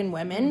broken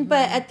women,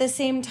 but at the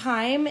same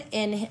time,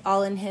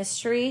 in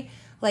history,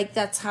 like,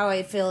 that's how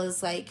I feel,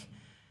 is like,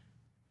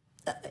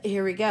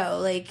 here we go,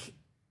 like,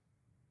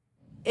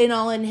 in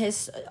all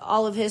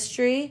of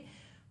history,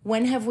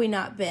 when have we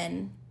not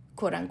been,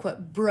 quote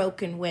unquote,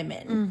 broken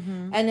women?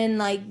 Mm-hmm. And in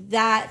like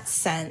that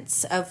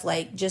sense of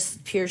like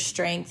just pure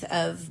strength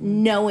of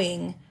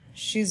knowing,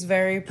 she's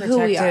very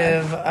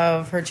protective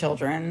of her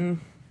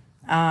children,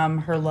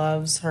 her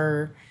loves,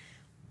 her,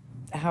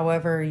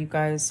 however you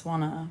guys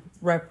want to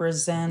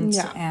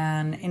represent,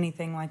 and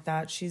anything like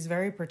that. She's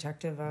very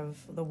protective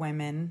of the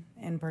women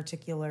in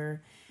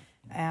particular.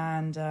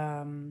 And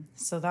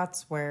so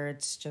that's where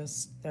it's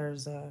just,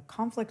 there's a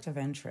conflict of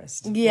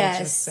interest. Yes.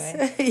 We'll just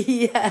say.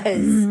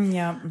 Yes.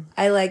 Yep.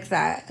 I like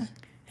that.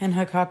 And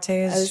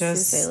Hecate is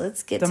just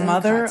let's get the to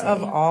mother Hecate.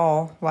 of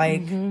all.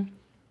 Like,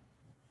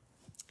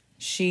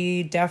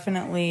 she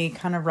definitely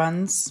kind of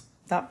runs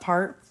that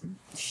part.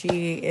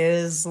 She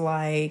is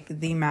like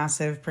the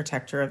massive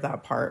protector of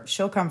that part.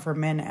 She'll come for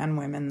men and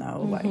women,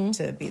 though, like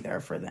to be there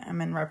for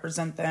them and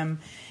represent them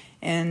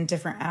in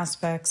different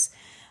aspects.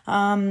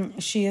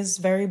 She is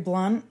very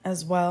blunt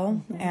as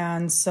well.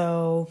 And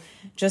so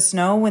just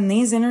know, when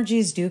these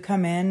energies do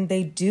come in,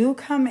 they do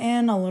come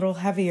in a little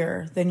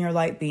heavier than your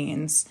light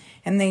beings,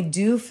 and they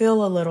do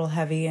feel a little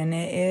heavy, and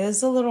it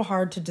is a little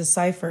hard to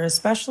decipher,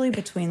 especially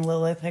between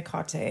Lilith,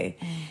 Hecate,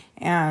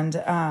 and,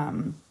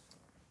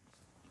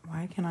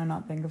 why can I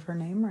not think of her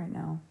name right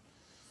now?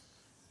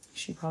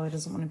 She probably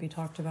doesn't want to be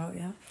talked about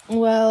yet.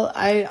 Well,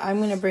 I'm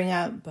going to bring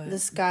up the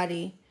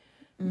Scotty,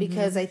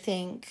 because I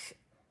think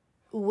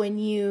when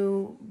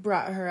you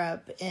brought her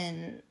up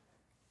in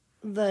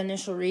the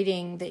initial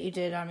reading that you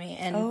did on me,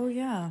 and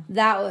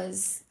that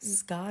was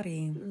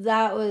Scotty.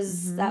 That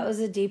was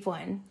a deep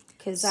one,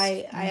 because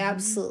I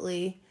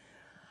absolutely,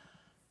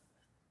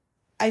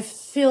 I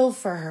feel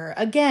for her.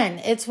 Again,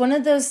 it's one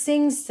of those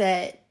things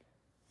that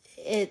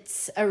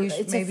it's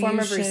a form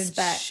of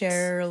respect.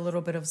 Share a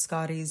little bit of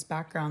Scotty's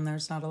background.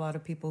 There's not a lot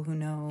of people who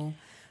know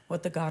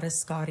what the goddess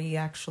Scotty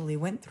actually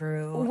went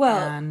through,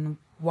 and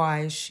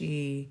why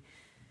she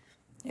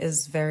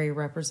is very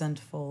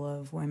representative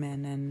of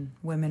women and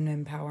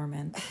women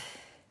empowerment.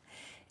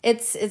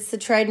 It's the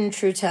tried and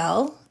true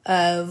tale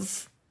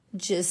of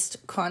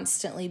just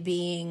constantly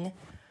being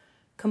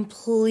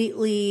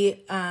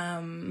completely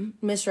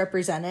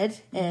misrepresented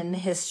in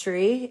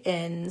history,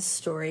 in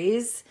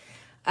stories.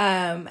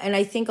 And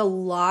I think a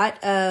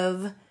lot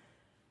of,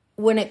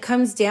 when it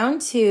comes down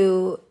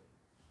to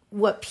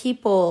what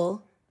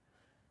people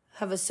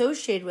have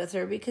associated with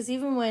her, because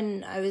even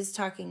when I was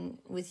talking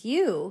with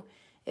you,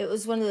 it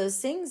was one of those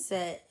things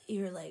that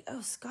you were like,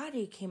 oh,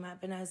 Scotty came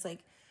up. And I was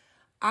like,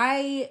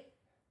 I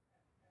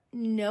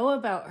know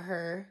about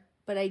her,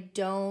 but I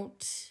don't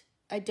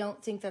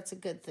think that's a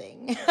good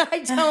thing.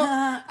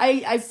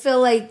 I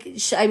feel like,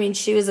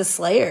 she was a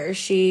slayer.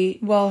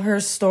 Her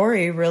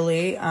story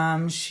really,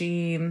 there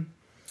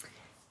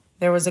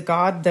was a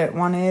god that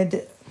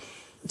wanted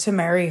to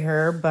marry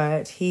her,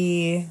 but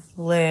he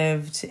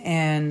lived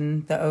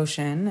in the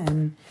ocean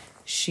and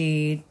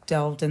she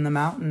delved in the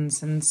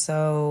mountains. And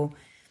so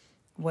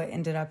what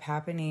ended up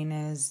happening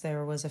is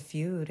there was a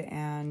feud,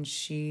 and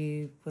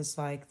she was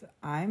like,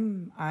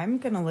 I'm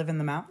going to live in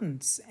the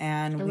mountains,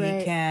 and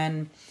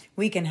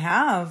we can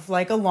have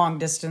like a long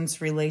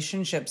distance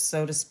relationship,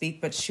 so to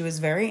speak. But she was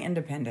very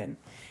independent,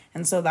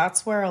 And so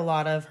that's where a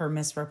lot of her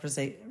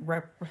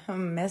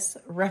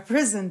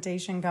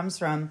misrepresentation comes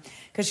from,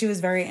 because she was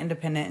very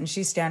independent and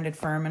she standed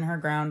firm in her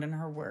ground and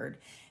her word.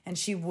 And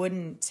she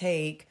wouldn't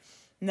take,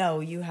 no,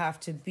 you have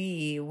to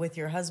be with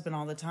your husband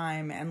all the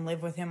time and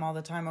live with him all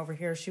the time over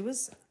here. She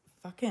was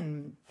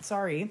fucking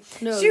sorry.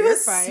 No, she you're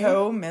was fine.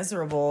 so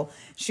miserable.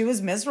 She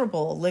was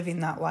miserable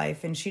living that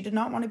life, and she did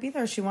not want to be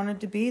there. She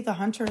wanted to be the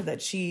hunter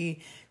that she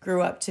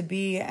grew up to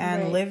be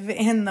and Right. live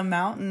in the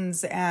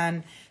mountains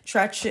and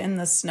trudge in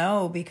the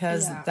snow,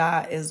 because Yeah.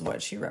 that is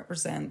what she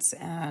represents.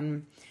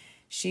 And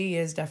she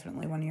is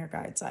definitely one of your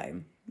guides.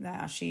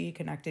 She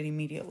connected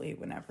immediately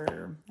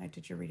whenever I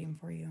did your reading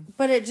for you.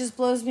 But it just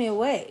blows me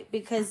away,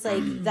 because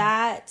like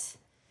that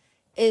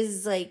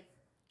is like,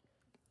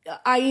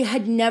 I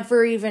had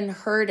never even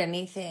heard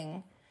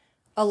anything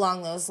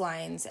along those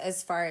lines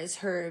as far as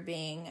her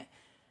being,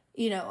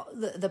 you know,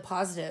 the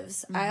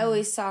positives. I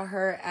always saw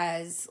her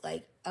as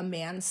like a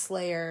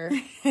manslayer,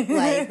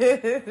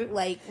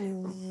 like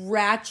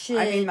ratchet.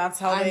 I mean, that's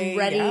how I'm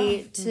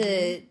ready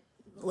to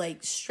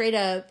like straight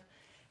up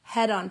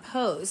head on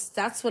post.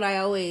 That's what I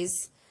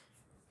always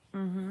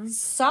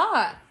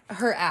saw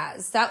her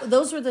as.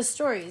 Those were the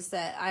stories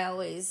that I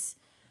always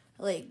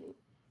like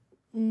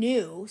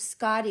knew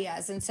Scotty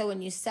as. And so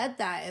when you said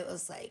that, it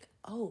was like,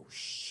 oh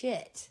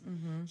shit,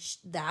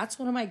 that's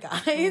one of my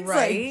guys.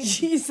 Right. Like,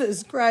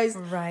 Jesus Christ.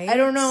 Right. I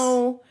don't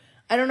know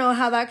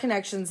how that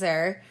connection's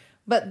there.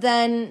 But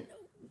then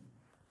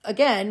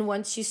again,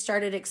 once you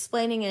started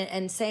explaining it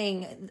and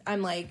saying,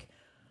 I'm like,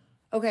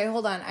 okay,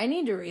 hold on, I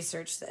need to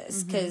research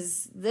this,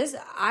 because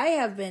I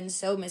have been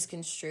so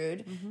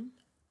misconstrued.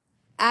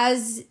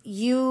 As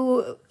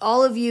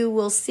all of you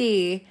will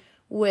see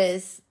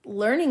with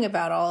learning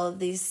about all of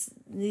these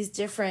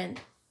different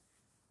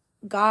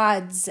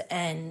gods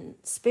and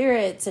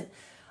spirits, and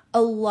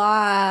a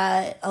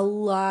lot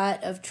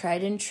of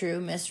tried and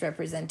true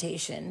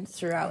misrepresentation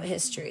throughout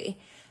history.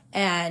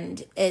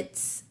 And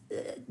it's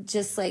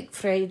just like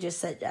Frey just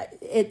said,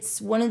 it's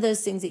one of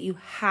those things that you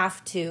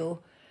have to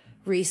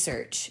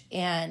research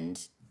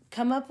and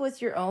come up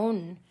with your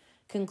own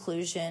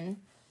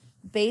conclusion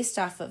based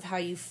off of how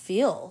you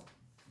feel,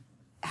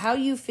 how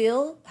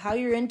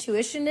your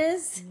intuition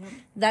is.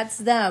 That's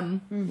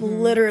them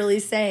literally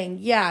saying,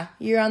 yeah,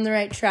 you're on the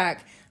right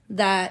track.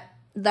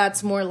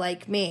 That's more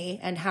like me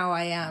and how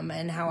I am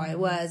and how I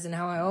was and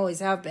how I always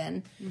have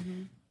been.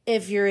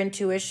 If your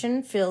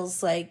intuition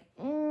feels like,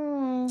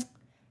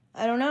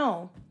 I don't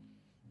know,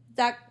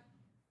 that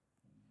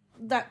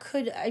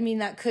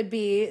could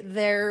be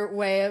their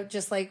way of,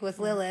 just like with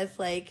Lilith,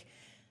 like,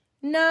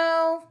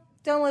 no,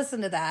 don't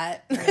listen to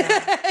that.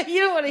 Yeah.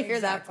 You don't want to hear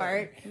that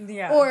part.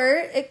 Yeah.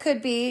 Or it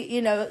could be,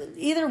 you know,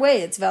 either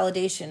way, it's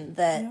validation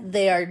that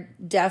they are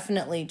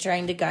definitely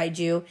trying to guide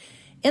you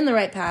in the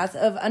right path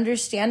of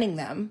understanding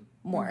them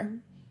more.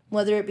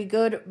 Whether it be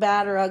good,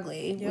 bad, or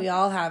ugly, we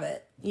all have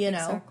it, you know.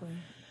 Exactly.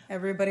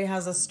 Everybody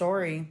has a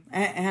story,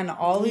 and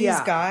all these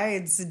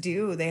guides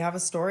do. They have a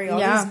story. All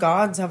these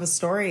gods have a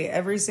story.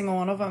 Every single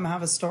one of them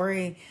have a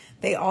story.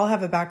 They all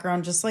have a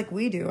background just like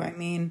we do. I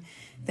mean,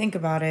 think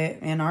about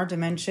it. In our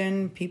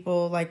dimension,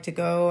 people like to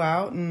go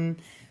out and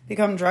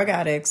become drug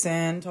addicts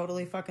and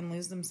totally fucking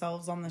lose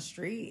themselves on the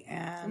street.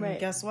 And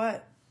guess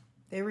what?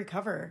 They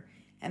recover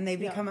and they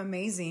become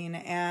amazing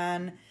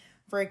and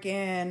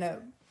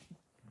freaking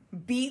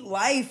beat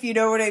life, you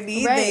know what I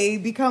mean? They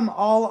become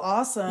all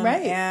awesome.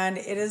 And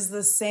it is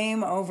the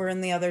same over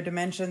in the other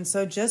dimension.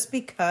 So just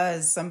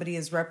because somebody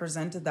is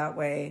represented that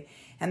way,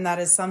 and that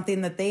is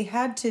something that they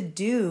had to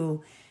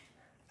do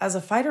as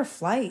a fight or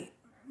flight,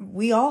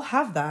 we all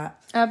have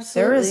that.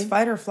 Absolutely. There is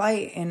fight or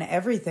flight in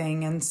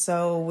everything. And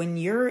so when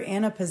you're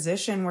in a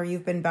position where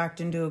you've been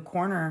backed into a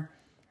corner,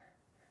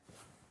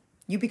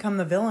 you become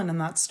the villain in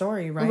that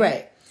story,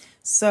 right?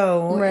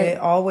 So it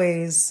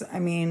always, I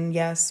mean,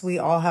 yes, we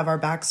all have our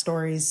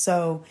backstories.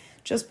 So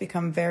just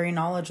become very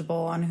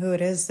knowledgeable on who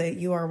it is that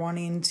you are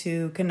wanting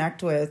to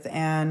connect with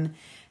and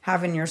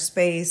have in your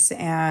space,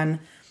 and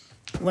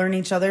learn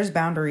each other's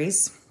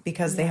boundaries,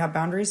 because they have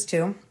boundaries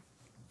too.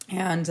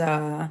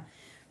 And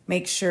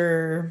make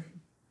sure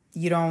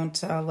you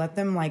don't let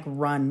them like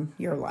run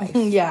your life.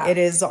 It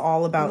is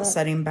all about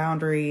setting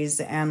boundaries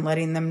and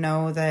letting them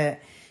know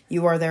that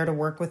you are there to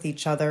work with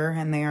each other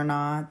and they are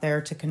not there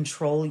to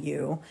control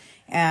you.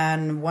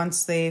 And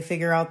once they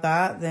figure out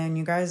that, then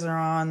you guys are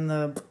on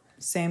the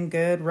same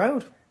good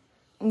road.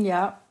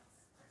 Yeah.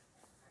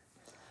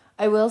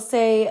 I will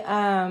say,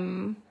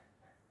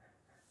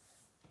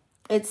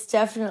 it's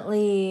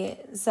definitely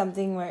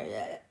something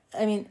where,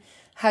 I mean,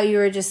 how you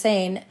were just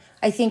saying,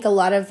 I think a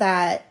lot of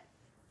that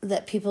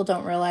people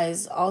don't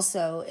realize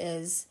also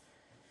is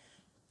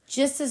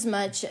just as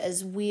much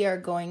as we are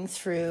going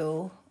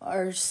through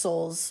our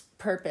soul's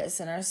purpose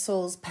and our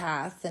soul's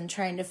path and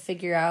trying to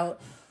figure out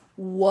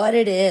what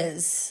it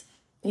is,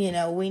 you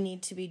know, we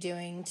need to be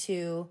doing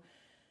to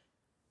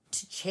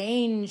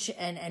change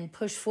and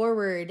push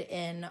forward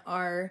in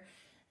our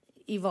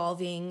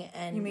evolving.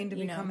 And you mean to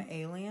become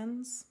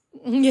aliens?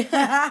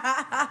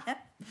 Yeah.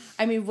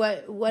 I mean,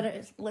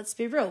 let's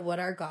be real. What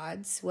are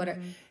gods? What are,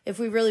 if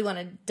we really want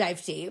to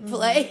dive deep,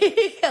 like,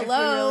 hello. If we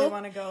really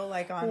want to go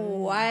like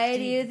on. Why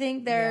do you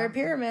think there are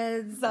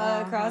pyramids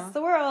across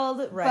the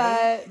world?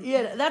 Right. But,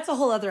 you know, that's a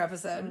whole other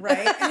episode.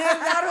 Right.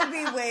 That'll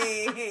be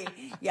way,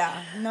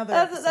 another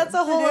that's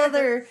a whole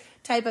other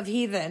type of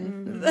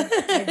heathen.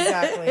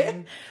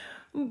 Exactly.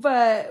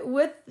 But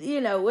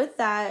with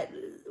that,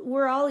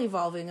 we're all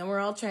evolving and we're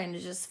all trying to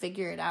just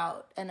figure it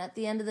out. And at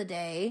the end of the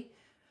day,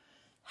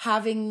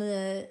 having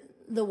the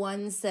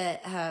ones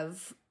that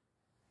have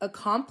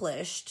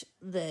accomplished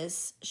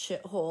this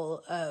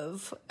shithole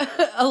of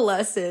a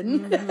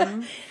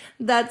lesson,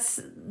 that's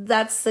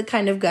the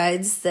kind of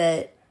guides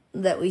that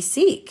we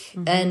seek.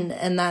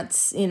 And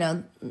that's, you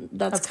know,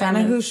 that's kind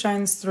of who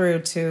shines through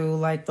to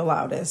like the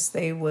loudest.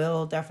 They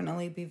will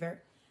definitely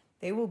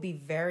be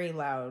very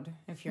loud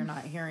if you're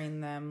not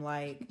hearing them.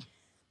 Like,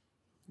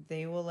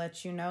 they will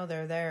let you know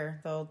they're there.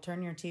 They'll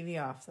turn your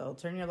TV off. They'll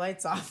turn your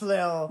lights off.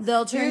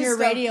 They'll turn your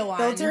radio on.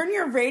 They'll turn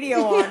your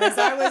radio on. As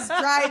I was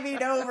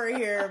driving over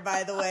here,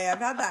 by the way, I've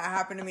had that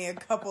happen to me a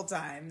couple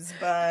times,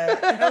 but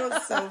it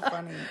was so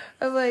funny.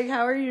 I'm like,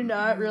 how are you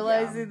not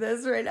realizing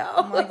this right now?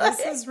 I'm like,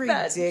 this is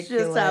ridiculous. That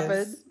just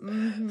happened.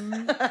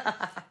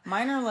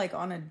 Mine are like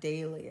on a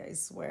daily, I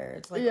swear.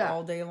 It's like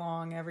all day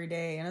long, every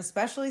day. And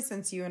especially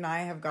since you and I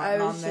have gotten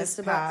on this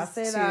path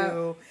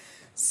to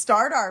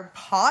start our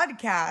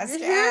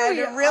podcast and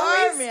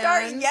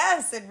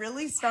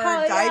really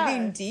start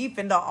diving deep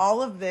into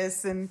all of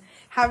this and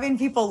having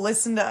people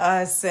listen to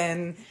us.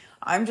 And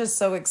I'm just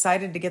so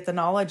excited to get the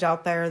knowledge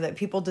out there that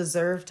people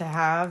deserve to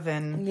have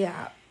and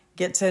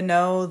get to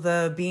know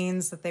the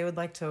beings that they would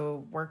like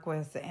to work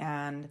with.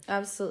 And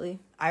absolutely,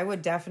 I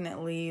would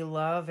definitely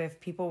love if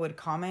people would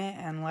comment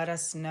and let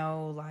us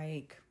know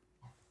like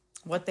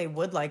what they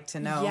would like to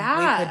know. We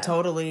could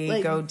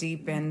totally go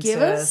deep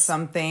into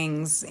some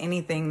things,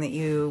 anything that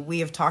we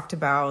have talked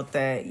about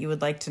that you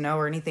would like to know,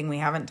 or anything we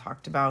haven't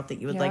talked about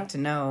that you would like to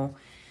know.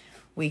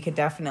 We could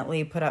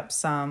definitely put up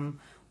some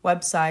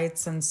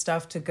websites and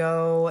stuff to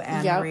go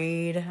and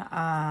read.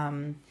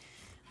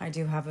 I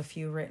do have a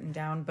few written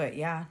down, but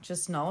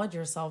just knowledge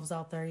yourselves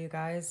out there, you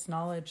guys.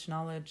 Knowledge.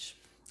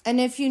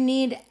 And if you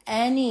need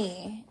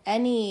any,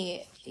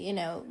 you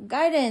know,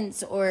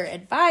 guidance or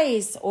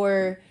advice,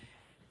 or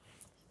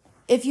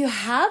if you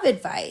have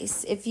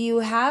advice, if you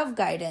have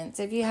guidance,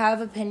 if you have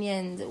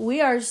opinions,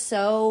 we are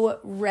so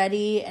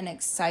ready and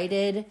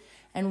excited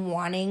and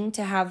wanting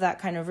to have that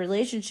kind of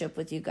relationship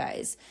with you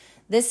guys.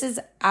 This is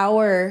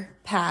our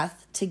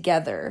path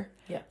together.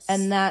 Yes.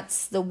 And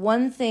that's the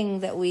one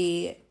thing that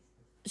we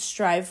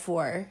strive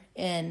for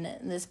in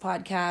this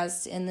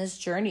podcast, in this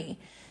journey,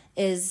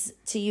 is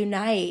to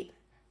unite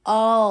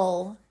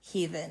all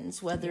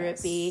heathens, whether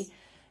it be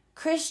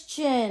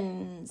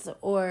Christians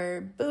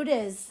or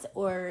Buddhists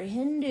or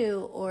Hindu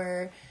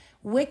or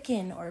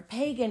Wiccan or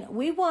pagan.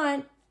 We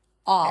want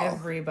all.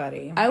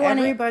 Everybody.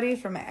 Everybody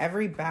from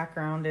every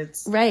background.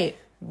 It's right.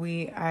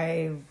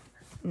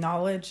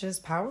 Knowledge is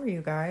power,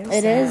 you guys.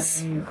 It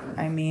is.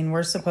 I mean,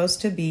 we're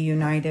supposed to be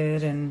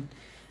united, and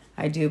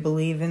I do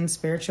believe in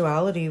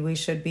spirituality. We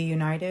should be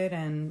united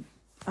and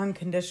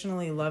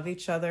unconditionally love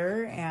each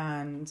other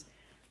and,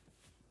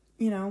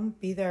 you know,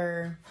 be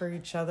there for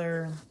each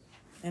other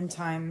in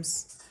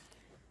times.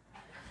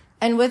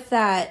 And with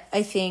that,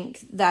 I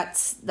think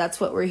that's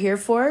what we're here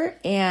for.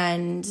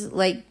 And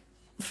like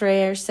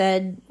Freya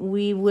said,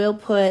 we will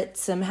put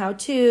some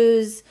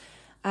how-tos,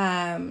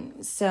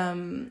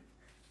 some,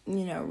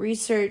 you know,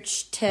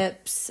 research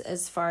tips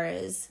as far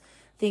as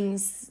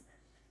things,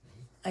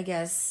 I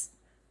guess,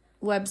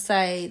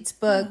 websites,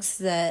 books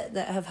that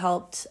have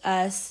helped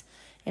us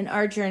in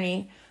our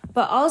journey.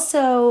 But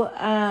also,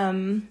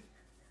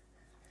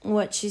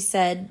 what she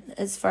said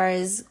as far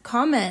as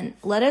comment,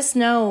 let us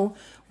know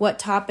what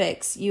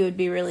topics you would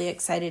be really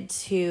excited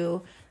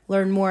to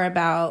learn more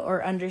about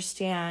or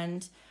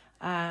understand.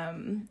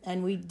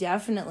 And we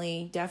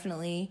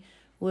definitely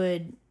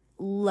would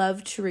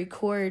love to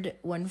record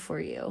one for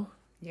you.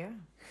 Yeah.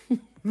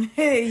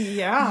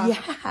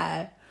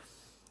 Yeah.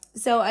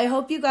 So I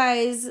hope you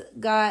guys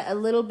got a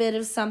little bit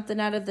of something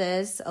out of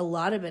this, a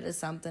lot of it of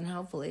something,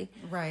 hopefully.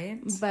 Right.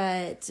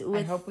 But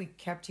I hope we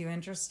kept you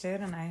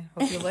interested, and I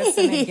hope you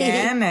listen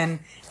again, and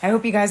I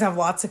hope you guys have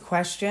lots of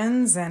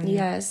questions. And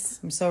yes,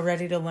 I'm so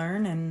ready to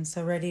learn and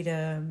so ready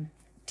to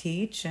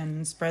teach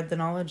and spread the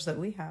knowledge that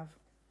we have.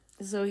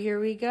 So here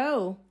we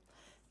go.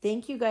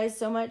 Thank you guys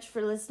so much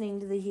for listening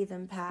to The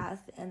Heathen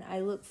Path, and I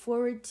look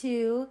forward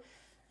to,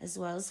 as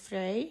well as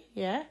Frey,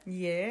 Yeah.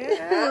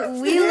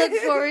 we look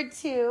forward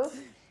to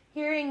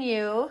hearing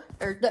you,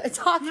 or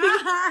talking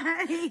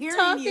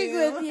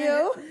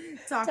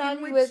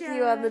with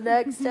you on the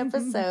next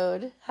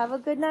episode. Have a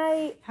good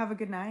night. Have a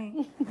good night.